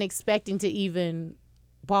I wasn't expecting to even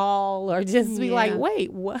bawl or just be like,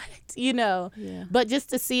 wait, what? But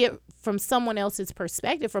just to see it from someone else's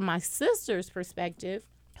perspective, from my sister's perspective,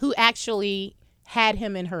 who actually had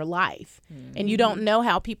him in her life. And you don't know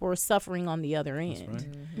how people are suffering on the other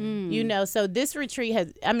end. So this retreat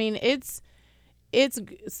it's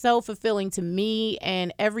so fulfilling to me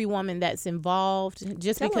and every woman that's involved,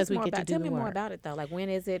 just because we get to do the work. Tell me more about it, though. Like, when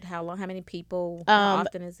is it? How long? How many people? How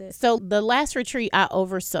often is it? So the last retreat I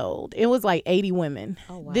oversold. It was like 80 women.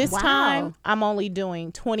 Oh, wow. This time I'm only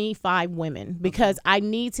doing 25 women, because I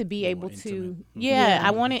need to be able to.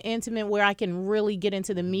 I want it intimate, where I can really get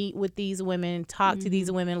into the meat with these women, talk to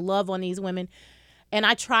these women, love on these women. And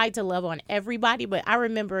I tried to love on everybody, but I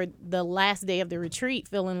remember the last day of the retreat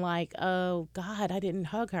feeling like, oh God, I didn't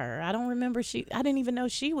hug her. I don't remember I didn't even know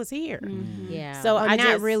she was here. Yeah. So I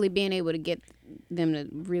not really being able to get them to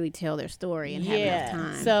really tell their story and have enough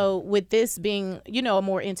time. So with this being, a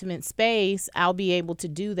more intimate space, I'll be able to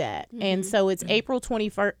do that. And so it's April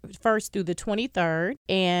 21st through the 23rd.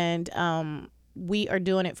 And, we are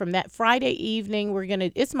doing it from that Friday evening.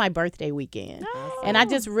 It's my birthday weekend. Oh. And I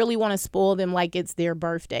just really want to spoil them like it's their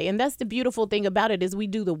birthday. And that's the beautiful thing about it, is we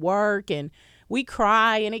do the work and we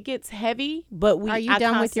cry and it gets heavy, but Are you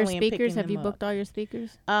done with your speakers? Have you booked all your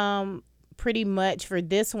speakers? Pretty much for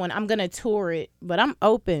this one. I'm going to tour it, but I'm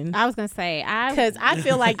open. I was going to say, because I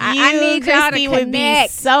feel like I need y'all to would be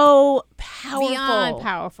so powerful. Beyond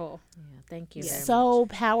powerful. Thank you. So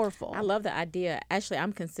powerful. I love the idea. Actually,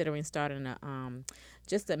 I'm considering starting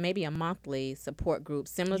maybe a monthly support group,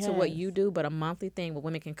 similar to what you do, but a monthly thing where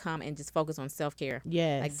women can come and just focus on self-care.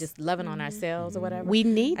 Yes. Like just loving on ourselves or whatever. We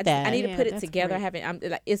need that. I need to put it together.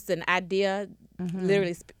 It's an idea.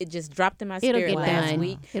 Literally, it just dropped in my spirit last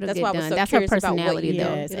week. That's why I was so curious about what you do.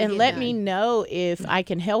 Yes. And let me know if I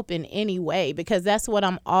can help in any way, because that's what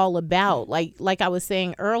I'm all about. Like I was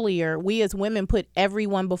saying earlier, we as women put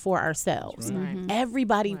everyone before ourselves. Right.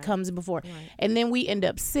 Everybody comes before. Right. And then we end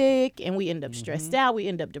up sick, and we end up stressed out. We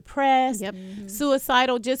end up depressed,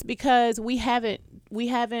 suicidal, just because we haven't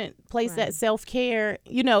placed that self-care,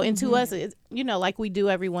 into us, like we do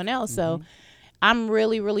everyone else. So I'm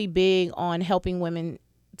really, really big on helping women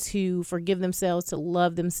to forgive themselves, to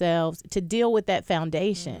love themselves, to deal with that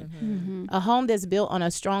foundation. A home that's built on a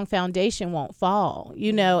strong foundation won't fall,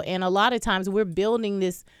 and a lot of times we're building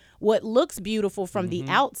this, what looks beautiful from the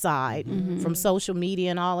outside, from social media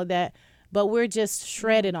and all of that, but we're just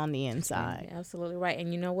shredded on the inside. You're absolutely right.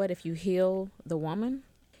 And you know what? If you heal the woman,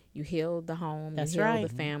 you heal the home, that's you heal right.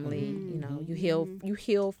 the family, you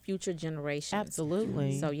heal future generations.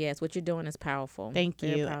 Absolutely. So yes, what you're doing is powerful. Thank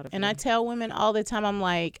you. And I tell women all the time, I'm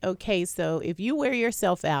like, okay, so if you wear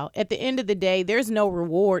yourself out, at the end of the day, there's no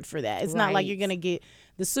reward for that. It's not like you're going to get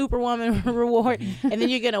the Superwoman reward and then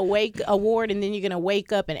you're going to and then you're going to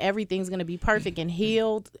wake up and everything's going to be perfect and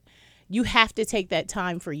healed. you have to take that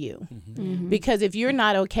time for you. Because if you're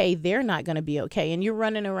not okay, they're not going to be okay. And you're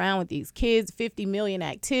running around with these kids, 50 million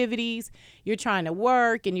activities. You're trying to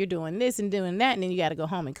work and you're doing this and doing that. And then you got to go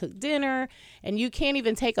home and cook dinner. And you can't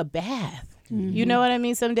even take a bath. You know what I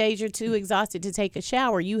mean? Some days you're too exhausted to take a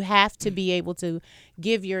shower. You have to be able to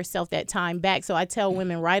give yourself that time back. So I tell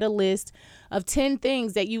women, write a list of 10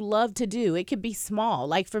 things that you love to do. It could be small.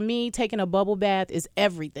 Like for me, taking a bubble bath is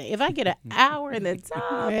everything. If I get an hour in the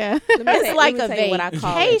tub, it's like a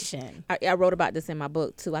vacation. I wrote about this in my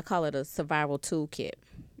book too. I call it a survival toolkit.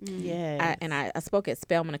 Yeah. I spoke at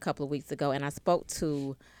Spelman a couple of weeks ago, and I spoke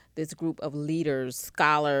to this group of leaders,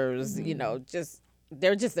 scholars, you know,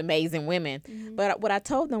 they're just amazing women. But what I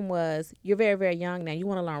told them was, you're very, very young now. You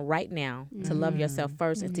want to learn right now to love yourself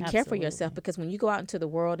first and to care for yourself, because when you go out into the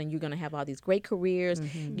world and you're going to have all these great careers,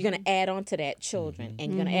 you're going to add on to that children,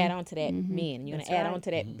 and you're going to add on to that men, you're going to add on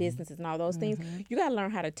to that businesses and all those things. You got to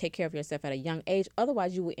learn how to take care of yourself at a young age.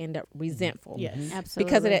 Otherwise, you will end up resentful. Yes, absolutely.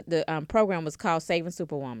 Because of that, the program was called Saving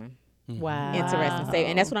Superwoman. Wow. Interesting.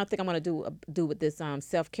 And that's what I think I'm going to do with this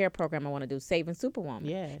self-care program I want to do, Saving Superwoman.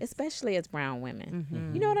 Yes. Especially as brown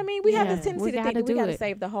women. You know what I mean? We have this tendency to think that we got to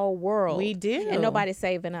save the whole world. We do. And nobody's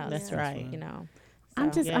saving us. That's right. You know.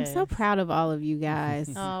 So. I'm so proud of all of you guys.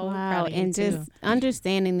 Oh, wow. And just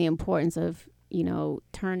understanding the importance of, you know,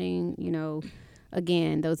 turning, you know,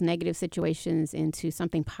 again, those negative situations into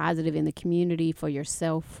something positive in the community for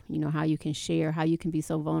yourself, you know, how you can share, how you can be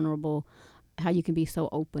so vulnerable, how you can be so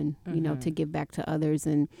open, you know, to give back to others.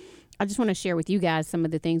 And I just want to share with you guys some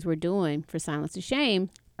of the things we're doing for Silence the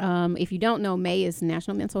Shame. If you don't know, May is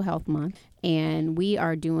National Mental Health Month, and we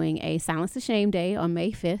are doing a Silence the Shame Day on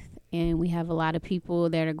May 5th. And we have a lot of people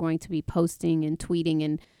that are going to be posting and tweeting,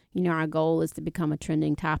 and you know, our goal is to become a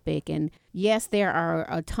trending topic. And yes, there are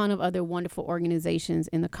a ton of other wonderful organizations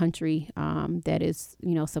in the country that is,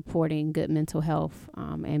 you know, supporting good mental health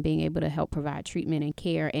and being able to help provide treatment and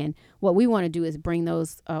care. And what we want to do is bring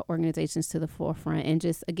those organizations to the forefront and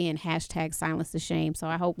just, again, hashtag Silence the Shame. So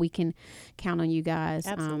I hope we can count on you guys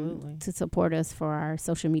to support us for our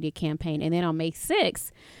social media campaign. And then on May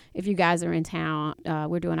 6th, if you guys are in town,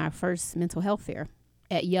 we're doing our first mental health fair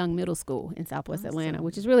at Young Middle School in Southwest Atlanta,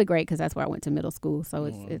 which is really great because that's where I went to middle school. So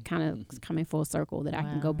it's kind of coming full circle that I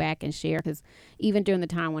can go back and share, because even during the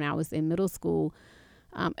time when I was in middle school,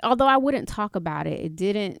 although I wouldn't talk about it, it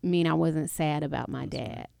didn't mean I wasn't sad about my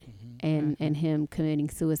dad and him committing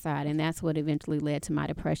suicide. And that's what eventually led to my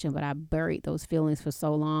depression. But I buried those feelings for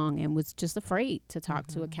so long and was just afraid to talk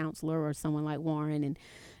to a counselor or someone like Warren, and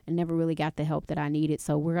never really got the help that I needed.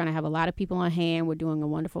 So we're going to have a lot of people on hand. We're doing a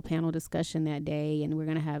wonderful panel discussion that day, and we're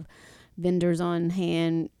going to have vendors on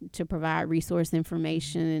hand to provide resource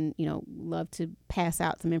information, and, you know, love to pass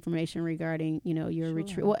out some information regarding, you know, your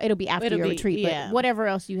retreat. Well, it'll be after your retreat, but whatever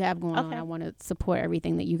else you have going on, I want to support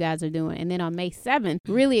everything that you guys are doing. And then on May 7th,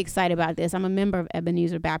 really excited about this. I'm a member of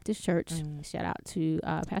Ebenezer Baptist Church. Shout out to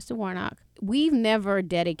Pastor Warnock. We've never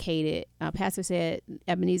dedicated, Pastor said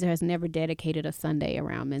Ebenezer has never dedicated a Sunday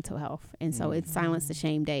around mental health. And so it's Silence the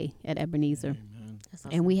Shame Day at Ebenezer.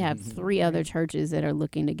 And we have 3 other churches that are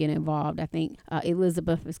looking to get involved. I think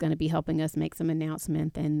Elizabeth is going to be helping us make some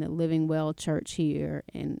announcements, and the Living Well Church here,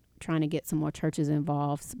 and trying to get some more churches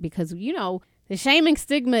involved, because, you know, the shaming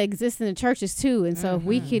stigma exists in the churches too. And so if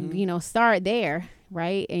we could, you know, start there,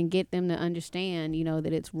 right, and get them to understand, you know,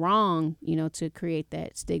 that it's wrong, you know, to create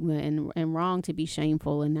that stigma, and wrong to be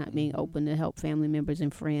shameful and not being open to help family members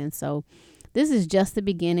and friends. So this is just the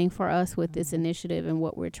beginning for us with this initiative and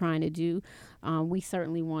what we're trying to do. We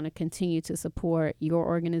certainly want to continue to support your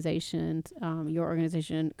organization,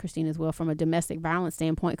 Christine, as well, from a domestic violence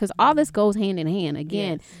standpoint, because all this goes hand in hand.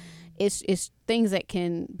 Again, it's things that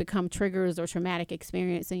can become triggers or traumatic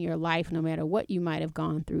experience in your life, no matter what you might have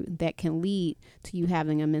gone through, that can lead to you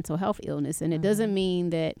having a mental health illness. And it doesn't mean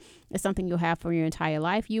that it's something you'll have for your entire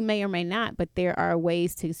life. You may or may not, but there are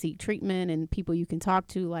ways to seek treatment and people you can talk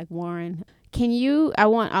to, like Warren. I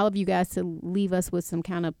want all of you guys to leave us with some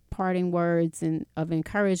kind of parting words and of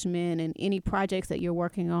encouragement, and any projects that you're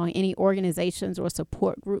working on, any organizations or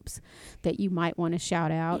support groups that you might want to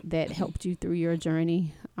shout out that helped you through your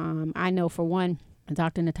journey. I know, for one,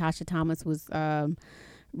 Dr. Natasha Thomas was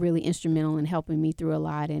really instrumental in helping me through a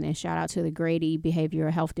lot. And shout out to the Grady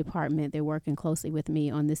Behavioral Health Department. They're working closely with me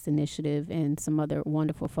on this initiative, and some other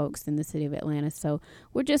wonderful folks in the city of Atlanta. So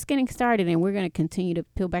we're just getting started, and we're going to continue to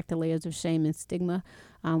peel back the layers of shame and stigma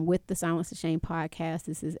with the Silence the Shame podcast.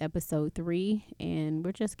 This is episode 3, and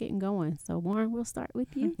we're just getting going. So Warren, we'll start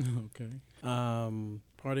with you. Okay.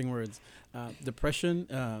 Parting words. Depression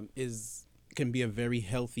can be a very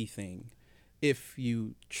healthy thing. if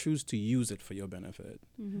you choose to use it for your benefit,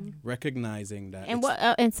 recognizing that. And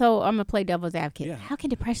and so I'm gonna play devil's advocate. Yeah. How can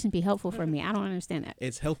depression be helpful for me? I don't understand that.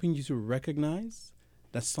 It's helping you to recognize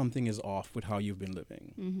that something is off with how you've been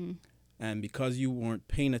living. And because you weren't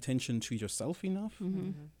paying attention to yourself enough,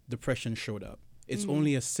 depression showed up. It's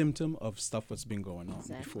only a symptom of stuff that's been going on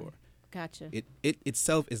before. Gotcha. It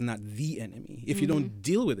itself is not the enemy. If you don't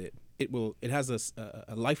deal with it, it has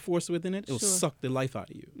a life force within it. It'll suck the life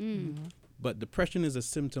out of you. But depression is a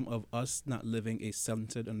symptom of us not living a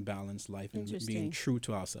centered and balanced life and being true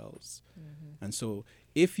to ourselves. And so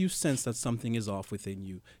if you sense that something is off within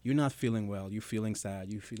you, you're not feeling well, you're feeling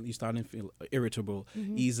sad, you're starting to feel irritable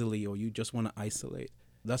easily, or you just want to isolate,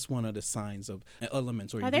 that's one of the signs of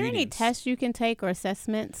elements or Are there any tests you can take or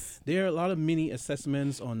assessments? There are a lot of mini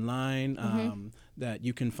assessments online that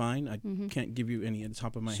you can find. I can't give you any at the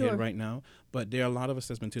top of my head right now, but there are a lot of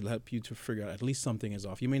assessments to help you to figure out at least something is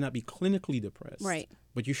off. You may not be clinically depressed, right?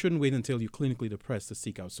 But you shouldn't wait until you're clinically depressed to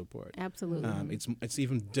seek out support. Absolutely. It's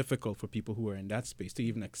even difficult for people who are in that space to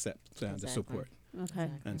even accept the support. Okay.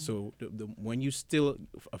 And so when you still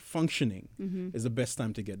are functioning is the best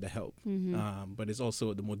time to get the help. But it's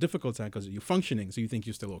also the more difficult time because you're functioning, so you think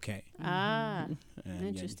you're still okay. And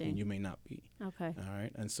interesting. And you may not be. Okay. All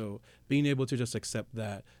right. And so being able to just accept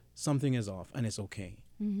that something is off and it's okay,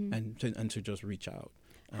 and to just reach out.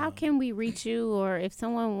 How can we reach you, or if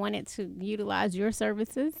someone wanted to utilize your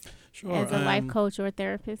services as a life coach or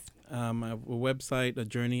therapist? I have a website,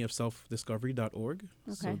 ajourneyofselfdiscovery.org.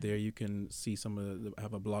 Okay. So there you can see some of I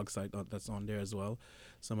have a blog site that's on there as well.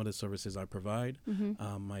 Some of the services I provide.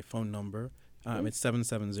 My phone number, it's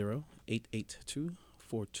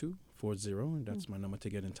 770-882-4240. And that's my number to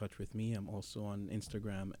get in touch with me. I'm also on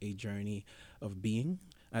Instagram, A Journey of Being,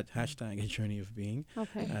 at hashtag A Journey of Being.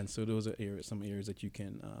 Okay. And so those are some areas that you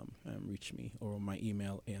can reach me, or my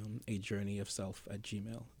email,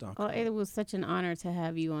 ajourneyofself@gmail.com. Well, it was such an honor to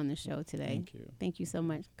have you on the show today. Thank you. Thank you so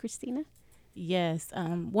much. Christina? Yes.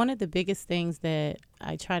 One of the biggest things that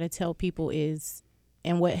I try to tell people is,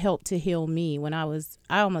 and what helped to heal me when I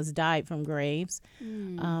almost died from Graves,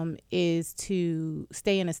 is to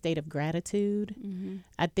stay in a state of gratitude.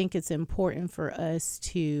 I think it's important for us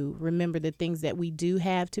to remember the things that we do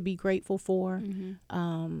have to be grateful for.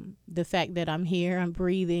 The fact that I'm here, I'm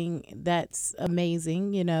breathing, that's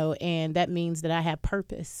amazing, and that means that I have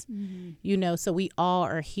purpose, so we all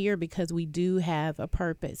are here because we do have a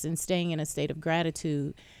purpose, and staying in a state of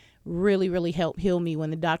gratitude really, really helped heal me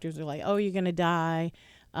when the doctors are like, oh, you're going to die.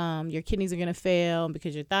 Your kidneys are going to fail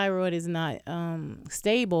because your thyroid is not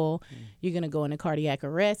stable. You're going to go into cardiac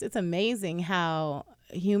arrest. It's amazing how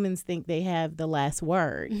humans think they have the last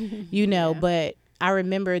word, but I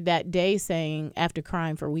remember that day saying, after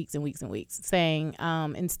crying for weeks and weeks and weeks, saying,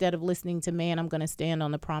 instead of listening to man, I'm going to stand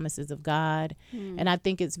on the promises of God. And I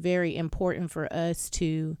think it's very important for us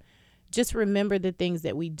to just remember the things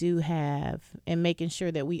that we do have, and making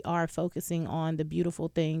sure that we are focusing on the beautiful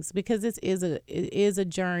things, because it is a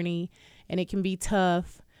journey, and it can be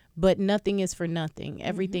tough, but nothing is for nothing.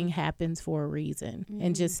 Everything happens for a reason.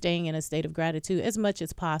 And just staying in a state of gratitude as much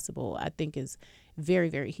as possible, I think, is very,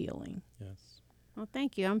 very healing. Yes. Well,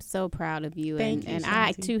 thank you. I'm so proud of you. Thank you, and Shanti.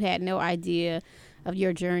 I, too, had no idea of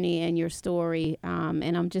your journey and your story,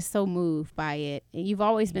 and I'm just so moved by it. And you've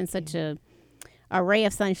always been such a ray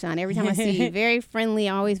of sunshine. Every time I see you, very friendly,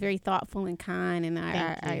 always very thoughtful and kind, and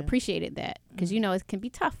I appreciated that, because it can be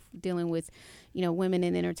tough dealing with women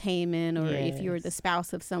in entertainment, or if you're the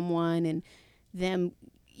spouse of someone, and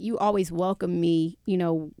you always welcome me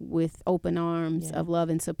with open arms of love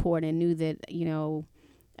and support, and knew that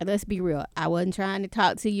let's be real, I wasn't trying to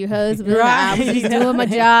talk to your husband. I was just doing my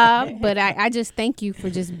job. But I just thank you for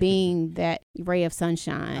just being that ray of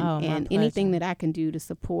sunshine. And anything that I can do to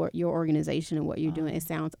support your organization and what you're doing, it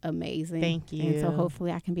sounds amazing. Thank you. And so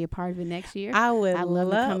hopefully I can be a part of it next year. I'd love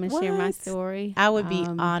to come and share my story. I would be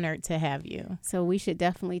honored to have you. So we should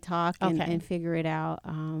definitely talk and figure it out.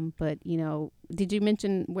 But, did you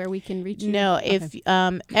mention where we can reach you? No, if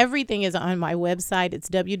everything is on my website. It's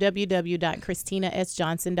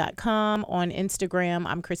www.ChristinaSJohnson.com. On Instagram,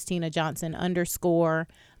 I'm Christina Johnson _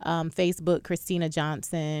 Facebook, Christina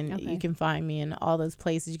Johnson. You can find me in all those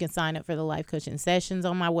places. You can sign up for the life coaching sessions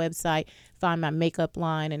on my website, find my makeup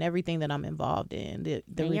line and everything that I'm involved in. The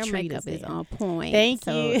and retreat your makeup is on point. Thank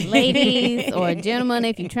you. Ladies or gentlemen,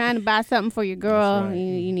 if you're trying to buy something for your girl, right.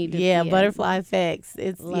 you need to. Yeah, Butterfly Effects.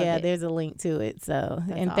 It's it. There's a link to it. So,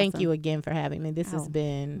 and thank you again for having me. This has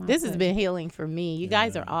been healing for me. You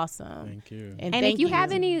guys are awesome. Thank you. And if you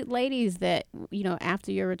have any ladies that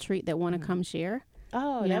after your retreat that want to come share,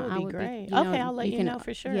 Oh, that would be great. I'll let you know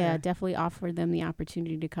for sure. Yeah, definitely offer them the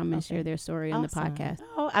opportunity to come and share their story on the podcast.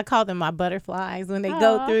 Oh, I call them my butterflies when they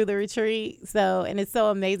go through the retreat. So, and it's so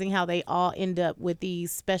amazing how they all end up with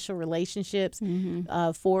these special relationships.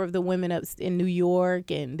 4 of the women up in New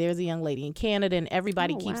York, and there's a young lady in Canada, and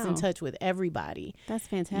everybody keeps in touch with everybody. That's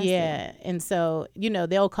fantastic. Yeah, and so,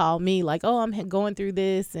 they'll call me like, oh, I'm going through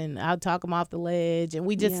this, and I'll talk them off the ledge, and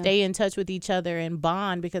we just stay in touch with each other and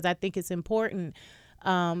bond, because I think it's important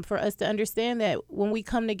for us to understand that when we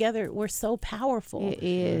come together, we're so powerful. It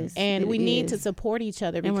is. And we need to support each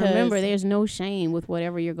other. And remember, there's no shame with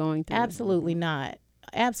whatever you're going through. Absolutely not.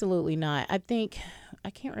 Absolutely not. I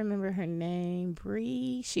can't remember her name,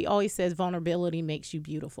 Bree. She always says vulnerability makes you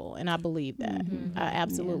beautiful. And I believe that. I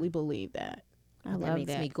absolutely believe that. I love that.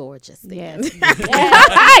 Makes me gorgeous. Then. Yes.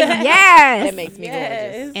 That makes me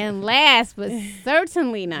gorgeous. And last but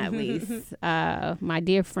certainly not least, my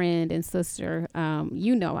dear friend and sister,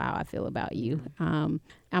 you know how I feel about you. I'm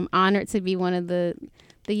honored to be one of the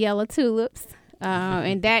yellow tulips.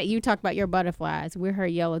 And that you talked about your butterflies. We're her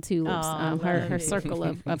yellow tulips, her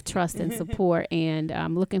circle of trust and support. And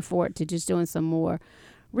I'm looking forward to just doing some more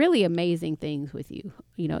really amazing things with you,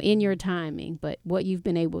 in your timing. But what you've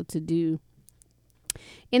been able to do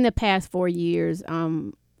in the past 4 years,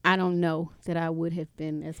 I don't know that I would have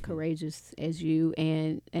been as courageous as you.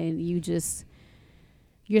 And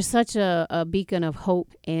you're such a beacon of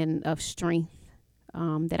hope and of strength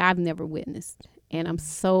that I've never witnessed. And I'm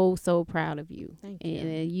so, so proud of you. Thank you.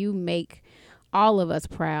 And you make all of us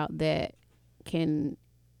proud that can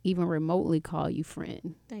even remotely call you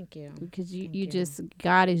friend. Thank you. Because you just,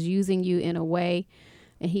 God is using you in a way,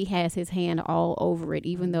 and he has his hand all over it,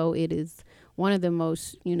 even though it is one of the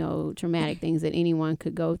most, traumatic things that anyone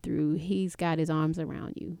could go through. He's got his arms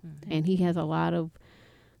around you, and he has a lot of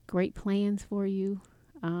great plans for you.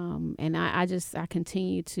 And I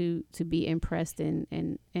continue to be impressed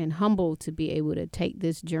and humbled to be able to take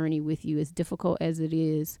this journey with you, as difficult as it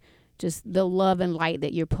is. Just the love and light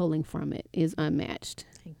that you're pulling from it is unmatched.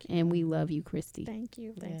 Thank you. And we love you, Christy. Thank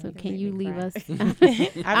you. So can you leave us?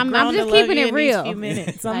 I'm just keeping it real. Few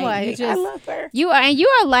minutes. I'm like I love her. You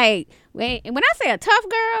are like, when I say a tough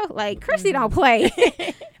girl, like Christy don't play.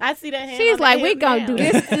 I see that hand. She's like, we're going to do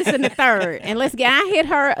this and the third. And let's get, I hit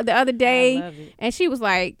her the other day and she was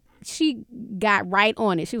like, she got right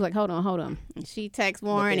on it. She was like, hold on. And she texted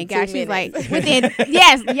Warren and she's like,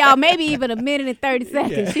 yes, y'all, maybe even a minute and 30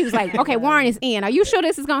 seconds. Yeah. She was like, okay, Warren is in. Are you sure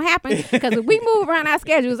this is going to happen? Because if we move around our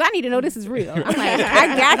schedules, I need to know this is real. I'm like,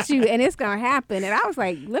 I got you and it's going to happen. And I was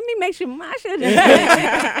like, let me make sure my shit is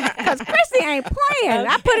because Christy ain't playing.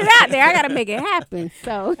 I put it out there. I got to make it happen.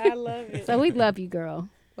 So I love it. So we love you, girl.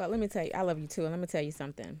 Well, let me tell you, I love you too. And let me tell you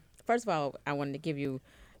something. First of all, I wanted to give you,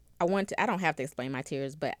 I don't have to explain my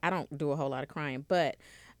tears, but I don't do a whole lot of crying. But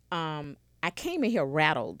I came in here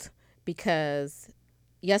rattled because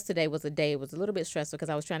yesterday was a day, it was a little bit stressful because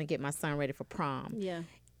I was trying to get my son ready for prom. Yeah.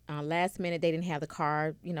 Last minute, they didn't have the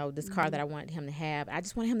car, this car that I wanted him to have. I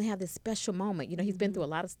just wanted him to have this special moment. He's been through a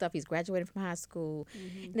lot of stuff. He's graduated from high school.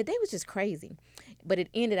 And the day was just crazy. But it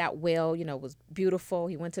ended out well. It was beautiful.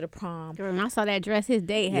 He went to the prom. Girl, and I saw that dress his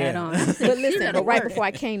date had on. But listen, right before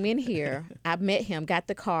I came in here, I met him, got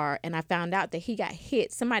the car, and I found out that he got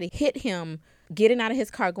hit. Somebody hit him getting out of his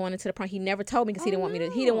car, going into the prom. He never told me because he didn't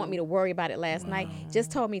want me to worry about it last night. Just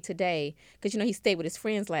told me today because he stayed with his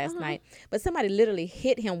friends last night. But somebody literally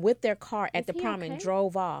hit him with their car at the prom and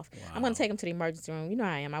drove off. Wow. I'm gonna take him to the emergency room.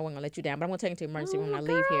 I am. I wasn't gonna let you down, but I'm gonna take him to the emergency room when I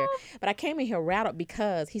leave here. But I came in here rattled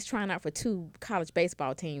because he's trying out for 2 college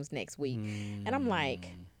baseball teams next week, and I'm like,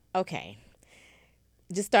 okay.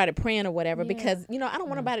 Just started praying or whatever because I don't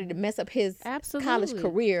want nobody to mess up his college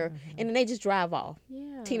career and then they just drive off.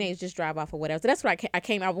 Teenagers just drive off or whatever. So that's what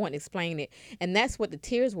I wanted to explain it, and that's what the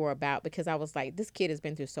tears were about because I was like, this kid has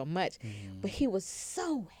been through so much, but he was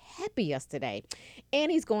so happy yesterday,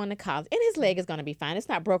 and he's going to college, and his leg is going to be fine. It's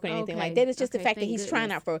not broken or anything like that. It's just the fact that he's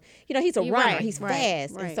trying out for, he's a runner. He's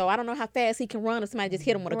fast, and so I don't know how fast he can run if somebody just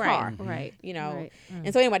hit him with a car.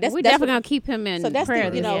 And so anyway, we're definitely gonna keep him in. So that's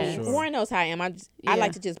prayer. Warren knows how I am. I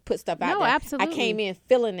like to just put stuff out there. Absolutely. I came in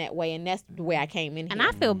feeling that way, and that's the way I came in here. And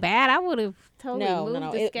I feel bad. I would have totally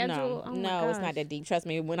moved the schedule. No, it's not that deep. Trust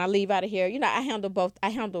me. When I leave out of here, I handle both. I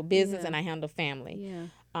handle business and I handle family.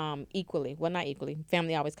 Equally. Well, not equally.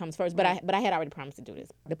 Family always comes first. But I had already promised to do this.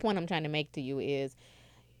 The point I'm trying to make to you is,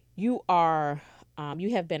 you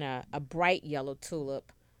have been a bright yellow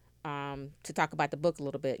tulip. To talk about the book a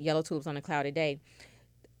little bit, Yellow Tulips on a Cloudy Day.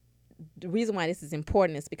 The reason why this is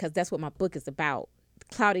important is because that's what my book is about.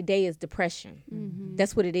 Cloudy Day is depression.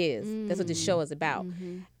 That's what it is. That's what this show is about.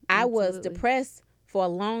 I was depressed for a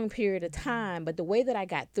long period of time. But the way that I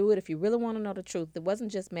got through it, if you really want to know the truth, it wasn't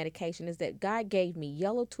just medication, is that God gave me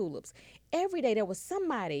yellow tulips. Every day there was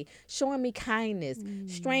somebody showing me kindness,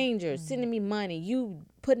 strangers sending me money, you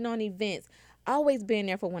putting on events, always being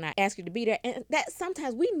there for when I ask you to be there. And that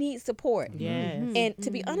sometimes we need support. Yes. And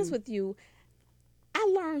to be honest with you, I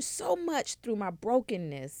learned so much through my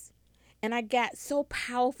brokenness. And I got so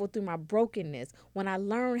powerful through my brokenness when I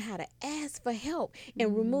learned how to ask for help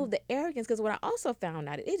and remove the arrogance. Because what I also found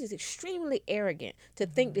out, it is extremely arrogant to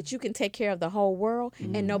think that you can take care of the whole world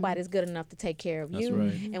and nobody's good enough to take care of you.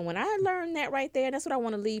 Right. And when I learned that right there, that's what I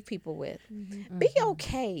want to leave people with. Be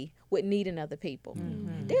okay with needing other people.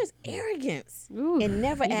 There's arrogance in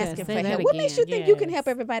never asking for help. What makes you think you can help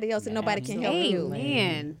everybody else and nobody can help you?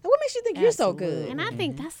 Amen. What makes you think you're so good? And I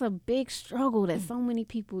think that's a big struggle that so many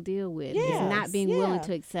people deal with. Is not being willing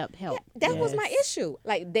to accept help. That was my issue.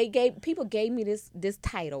 Like people gave me this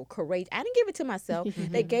title, courage. I didn't give it to myself.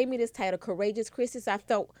 They gave me this title, Courageous Christy. So I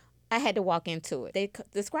felt I had to walk into it. They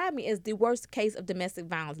described me as the worst case of domestic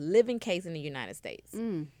violence, living case in the United States.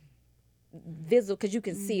 Visible, because you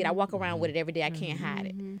can see it. I walk around with it every day. I can't hide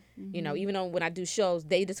it. You know, even though when I do shows,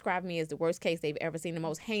 they describe me as the worst case they've ever seen, the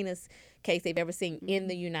most heinous case they've ever seen in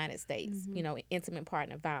the United States. You know, intimate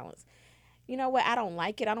partner violence. You know what? I don't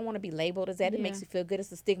like it. I don't want to be labeled as that. It makes me feel good.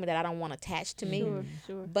 It's a stigma that I don't want attached to me.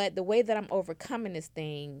 Sure. But the way that I'm overcoming this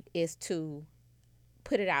thing is to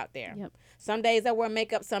put it out there. Yep. Some days I wear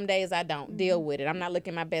makeup, some days I don't. Deal with it. I'm not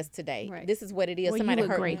looking my best today. Right. This is what it is. Well, somebody you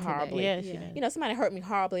look hurt me great today. horribly. Yes, You know, somebody hurt me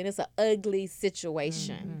horribly, and it's an ugly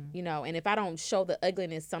situation. You know, and if I don't show the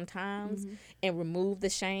ugliness sometimes and remove the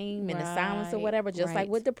shame and the silence or whatever, just like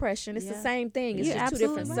with depression, it's the same thing. It's just two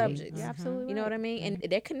different subjects. You're absolutely You know what I mean? And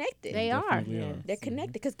they're connected. They are. They're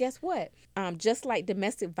connected because guess what? Just like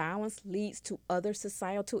domestic violence leads to other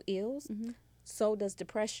societal ills, so does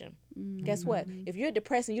depression. Guess what? If you're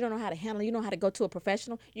depressed and you don't know how to handle it, you know how to go to a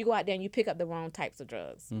professional, you go out there and you pick up the wrong types of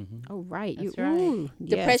drugs. Oh, right. That's right.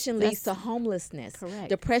 Depression leads to homelessness. Correct.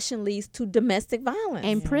 Depression leads to domestic violence.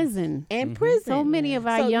 And prison. And prison. So many of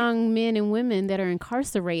our young men and women that are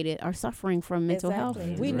incarcerated are suffering from mental health.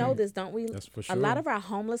 We know this, don't we? That's for A lot sure. of our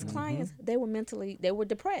homeless clients, they were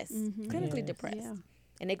depressed, clinically depressed. Yeah.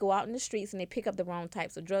 And they go out in the streets and they pick up the wrong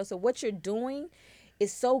types of drugs. So what you're doing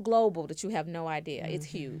is so global that you have no idea. It's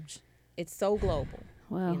huge. It's so global.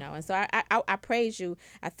 Wow. You know, and so I praise you.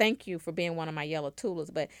 I thank you for being one of my yellow tulips,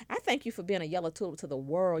 but I thank you for being a yellow tulip to the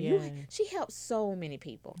world. She helps so many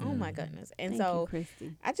people. Oh my goodness. And Thank so you,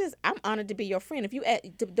 Christy. I'm honored to be your friend. If you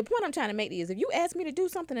the point I'm trying to make is if you ask me to do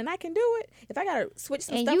something and I can do it, if I gotta switch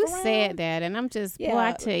some And stuff you around. said that, and I'm just, boy,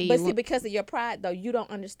 I tell you. But see, because of your pride though, you don't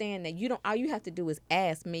understand that all you have to do is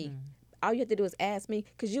ask me. All you have to do is ask me,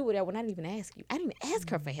 because you were there when I didn't even ask you. I didn't even ask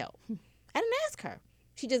her for help. I didn't ask her.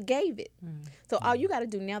 She just gave it. So all you got to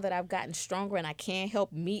do now that I've gotten stronger and I can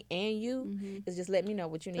help me and you is just let me know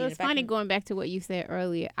what you need. So it's funny going back to what you said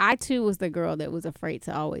earlier. I too was the girl that was afraid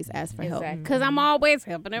to always ask for help because I'm always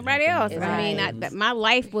helping everybody else. I mean, my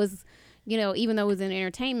life was, you know, even though it was in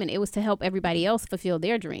entertainment, it was to help everybody else fulfill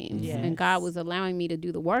their dreams. Yes. And God was allowing me to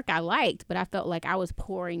do the work I liked, but I felt like I was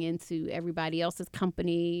pouring into everybody else's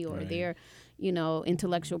company or their, you know,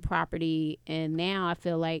 intellectual property. And now I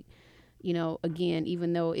feel like, you know, again,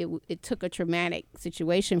 even though it took a traumatic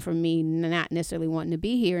situation for me not necessarily wanting to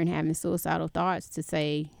be here and having suicidal thoughts, to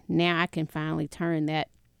say now I can finally turn that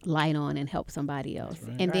light on and help somebody else.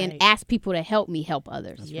 And then ask people to help me help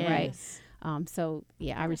others. Right. So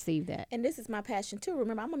yeah, I received that. And this is my passion too.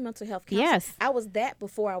 Remember, I'm a mental health counselor. Yes. I was that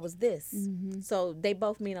before I was this. So they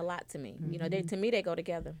both mean a lot to me. You know, to me they go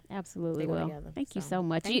together. Absolutely. They go Well, together. thank you So, so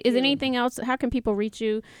much. thank Is there you. anything else? How can people reach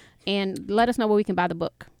you? And let us know where we can buy the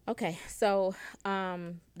book. Okay, so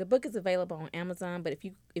the book is available on Amazon, but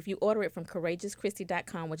if you order it from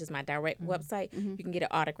CourageousChristy.com, which is my direct website, you can get an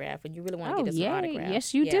autograph, and you really want to get us an autograph.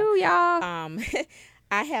 Yes, you do, y'all.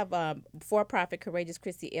 I have for-profit Courageous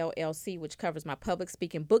Christy LLC, which covers my public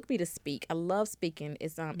speaking. Book me to speak. I love speaking.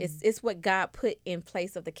 It's what God put in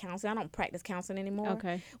place of the counseling. I don't practice counseling anymore.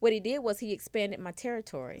 Okay. What he did was he expanded my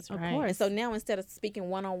territory. Of Right. course. And so now instead of speaking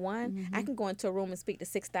one-on-one, I can go into a room and speak to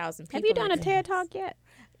 6,000 people. Have you done a TED Talk yet?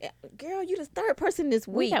 Girl, you the third person this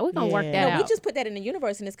week. We're gonna work Yeah. that No, out. we just put that in the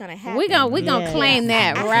universe and it's gonna happen. We're gonna Yeah. claim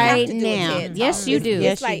that I have right to do a now. TED Yes, Talk. you It's- do.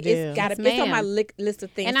 Yes, It's like you it's do. gotta. Yes, It's on my ma'am. list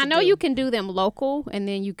of things. And to I know do. you can do them local, and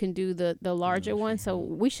then you can do the larger one. So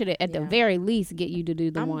we should at the Yeah. very least get you to do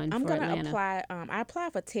the one I'm for gonna Atlanta. apply. I apply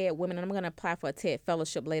for TED Women, and I'm gonna apply for a TED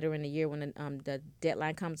Fellowship later in the year when the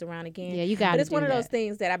deadline comes around again. Yeah, you got to. But it's one of those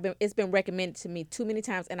things that it's been recommended to me too many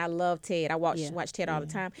times, and I love TED. I watch TED all the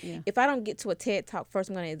time. Yeah. If I don't get to a TED Talk first,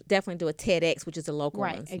 I'm gonna to definitely do a TEDx, which is a local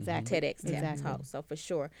one. Exactly. TEDx talk. So for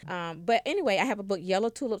sure. But anyway, I have a book, Yellow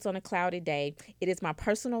Tulips on a Cloudy Day. It is my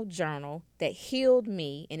personal journal that healed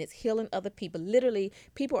me, and it's healing other people. Literally,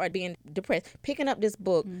 people are being depressed, picking up this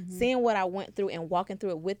book, seeing what I went through and walking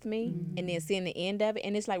through it with me, and then seeing the end of it,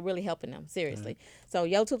 and it's like really helping them, seriously. So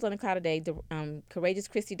Yellow Tulips on a Cloudy Day,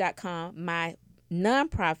 CourageousChristy.com, my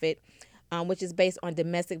nonprofit, which is based on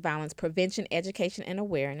domestic violence prevention, education, and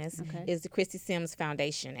awareness, is the Christy Sims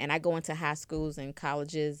Foundation. And I go into high schools and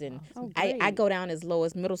colleges, and I go down as low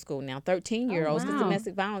as middle school now, 13-year-olds, because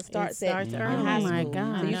domestic violence starts at high school.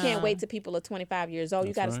 So you can't wait till people are 25 years old.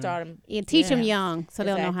 You got to start them. Yeah, teach them young so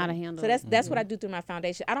they'll know how to handle it. So that's what I do through my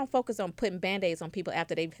foundation. I don't focus on putting Band-Aids on people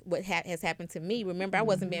after what has happened to me. Remember, I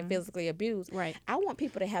wasn't being physically abused. Right. I want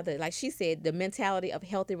people to have like she said, the mentality of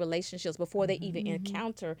healthy relationships before they even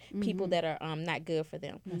encounter people that are not good for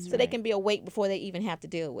them. So they can be awake before they even have to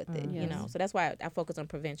deal with it, you know. So that's why I focus on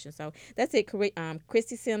prevention. So that's it.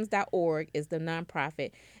 ChristySims.org is the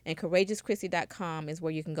nonprofit, and CourageousChristy.com is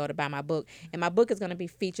where you can go to buy my book. And my book is going to be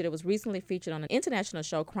featured. It was recently featured on an international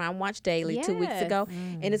show, Crime Watch Daily, 2 weeks ago,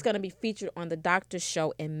 and it's going to be featured on the Doctor's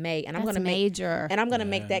Show in May. And I'm going to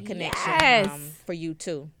make that connection for you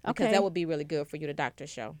too, because that would be really good for you, the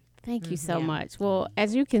Doctor's Show. Thank you so much. Well,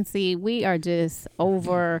 as you can see, we are just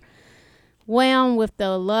overwhelmed with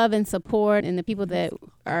the love and support and the people that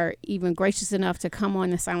are even gracious enough to come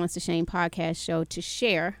on the Silence to Shame podcast show to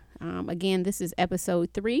share. Again, this is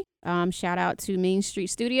episode 3. Shout out to Main Street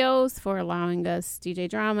Studios for allowing us, DJ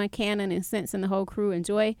Drama, Cannon, and Sense, and the whole crew, and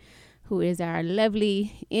Joy, who is our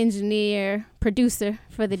lovely engineer, producer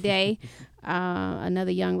for the day.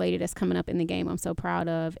 Another young lady that's coming up in the game I'm so proud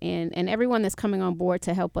of, and everyone that's coming on board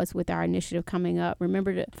to help us with our initiative coming up.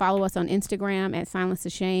 Remember to follow us on Instagram at Silence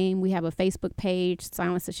to Shame. We have a Facebook page,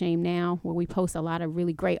 Silence to Shame Now, where we post a lot of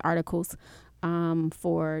really great articles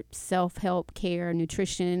for self-help, care,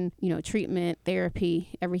 nutrition, treatment, therapy,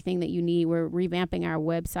 everything that you need. We're revamping our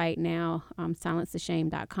website now,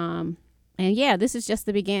 silencetoshame.com. And yeah, this is just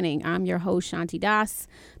the beginning. I'm your host, Shanti Das,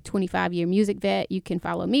 25-year music vet. You can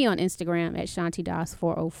follow me on Instagram at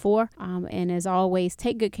ShantiDas404. And as always,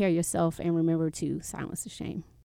 take good care of yourself and remember to silence the shame.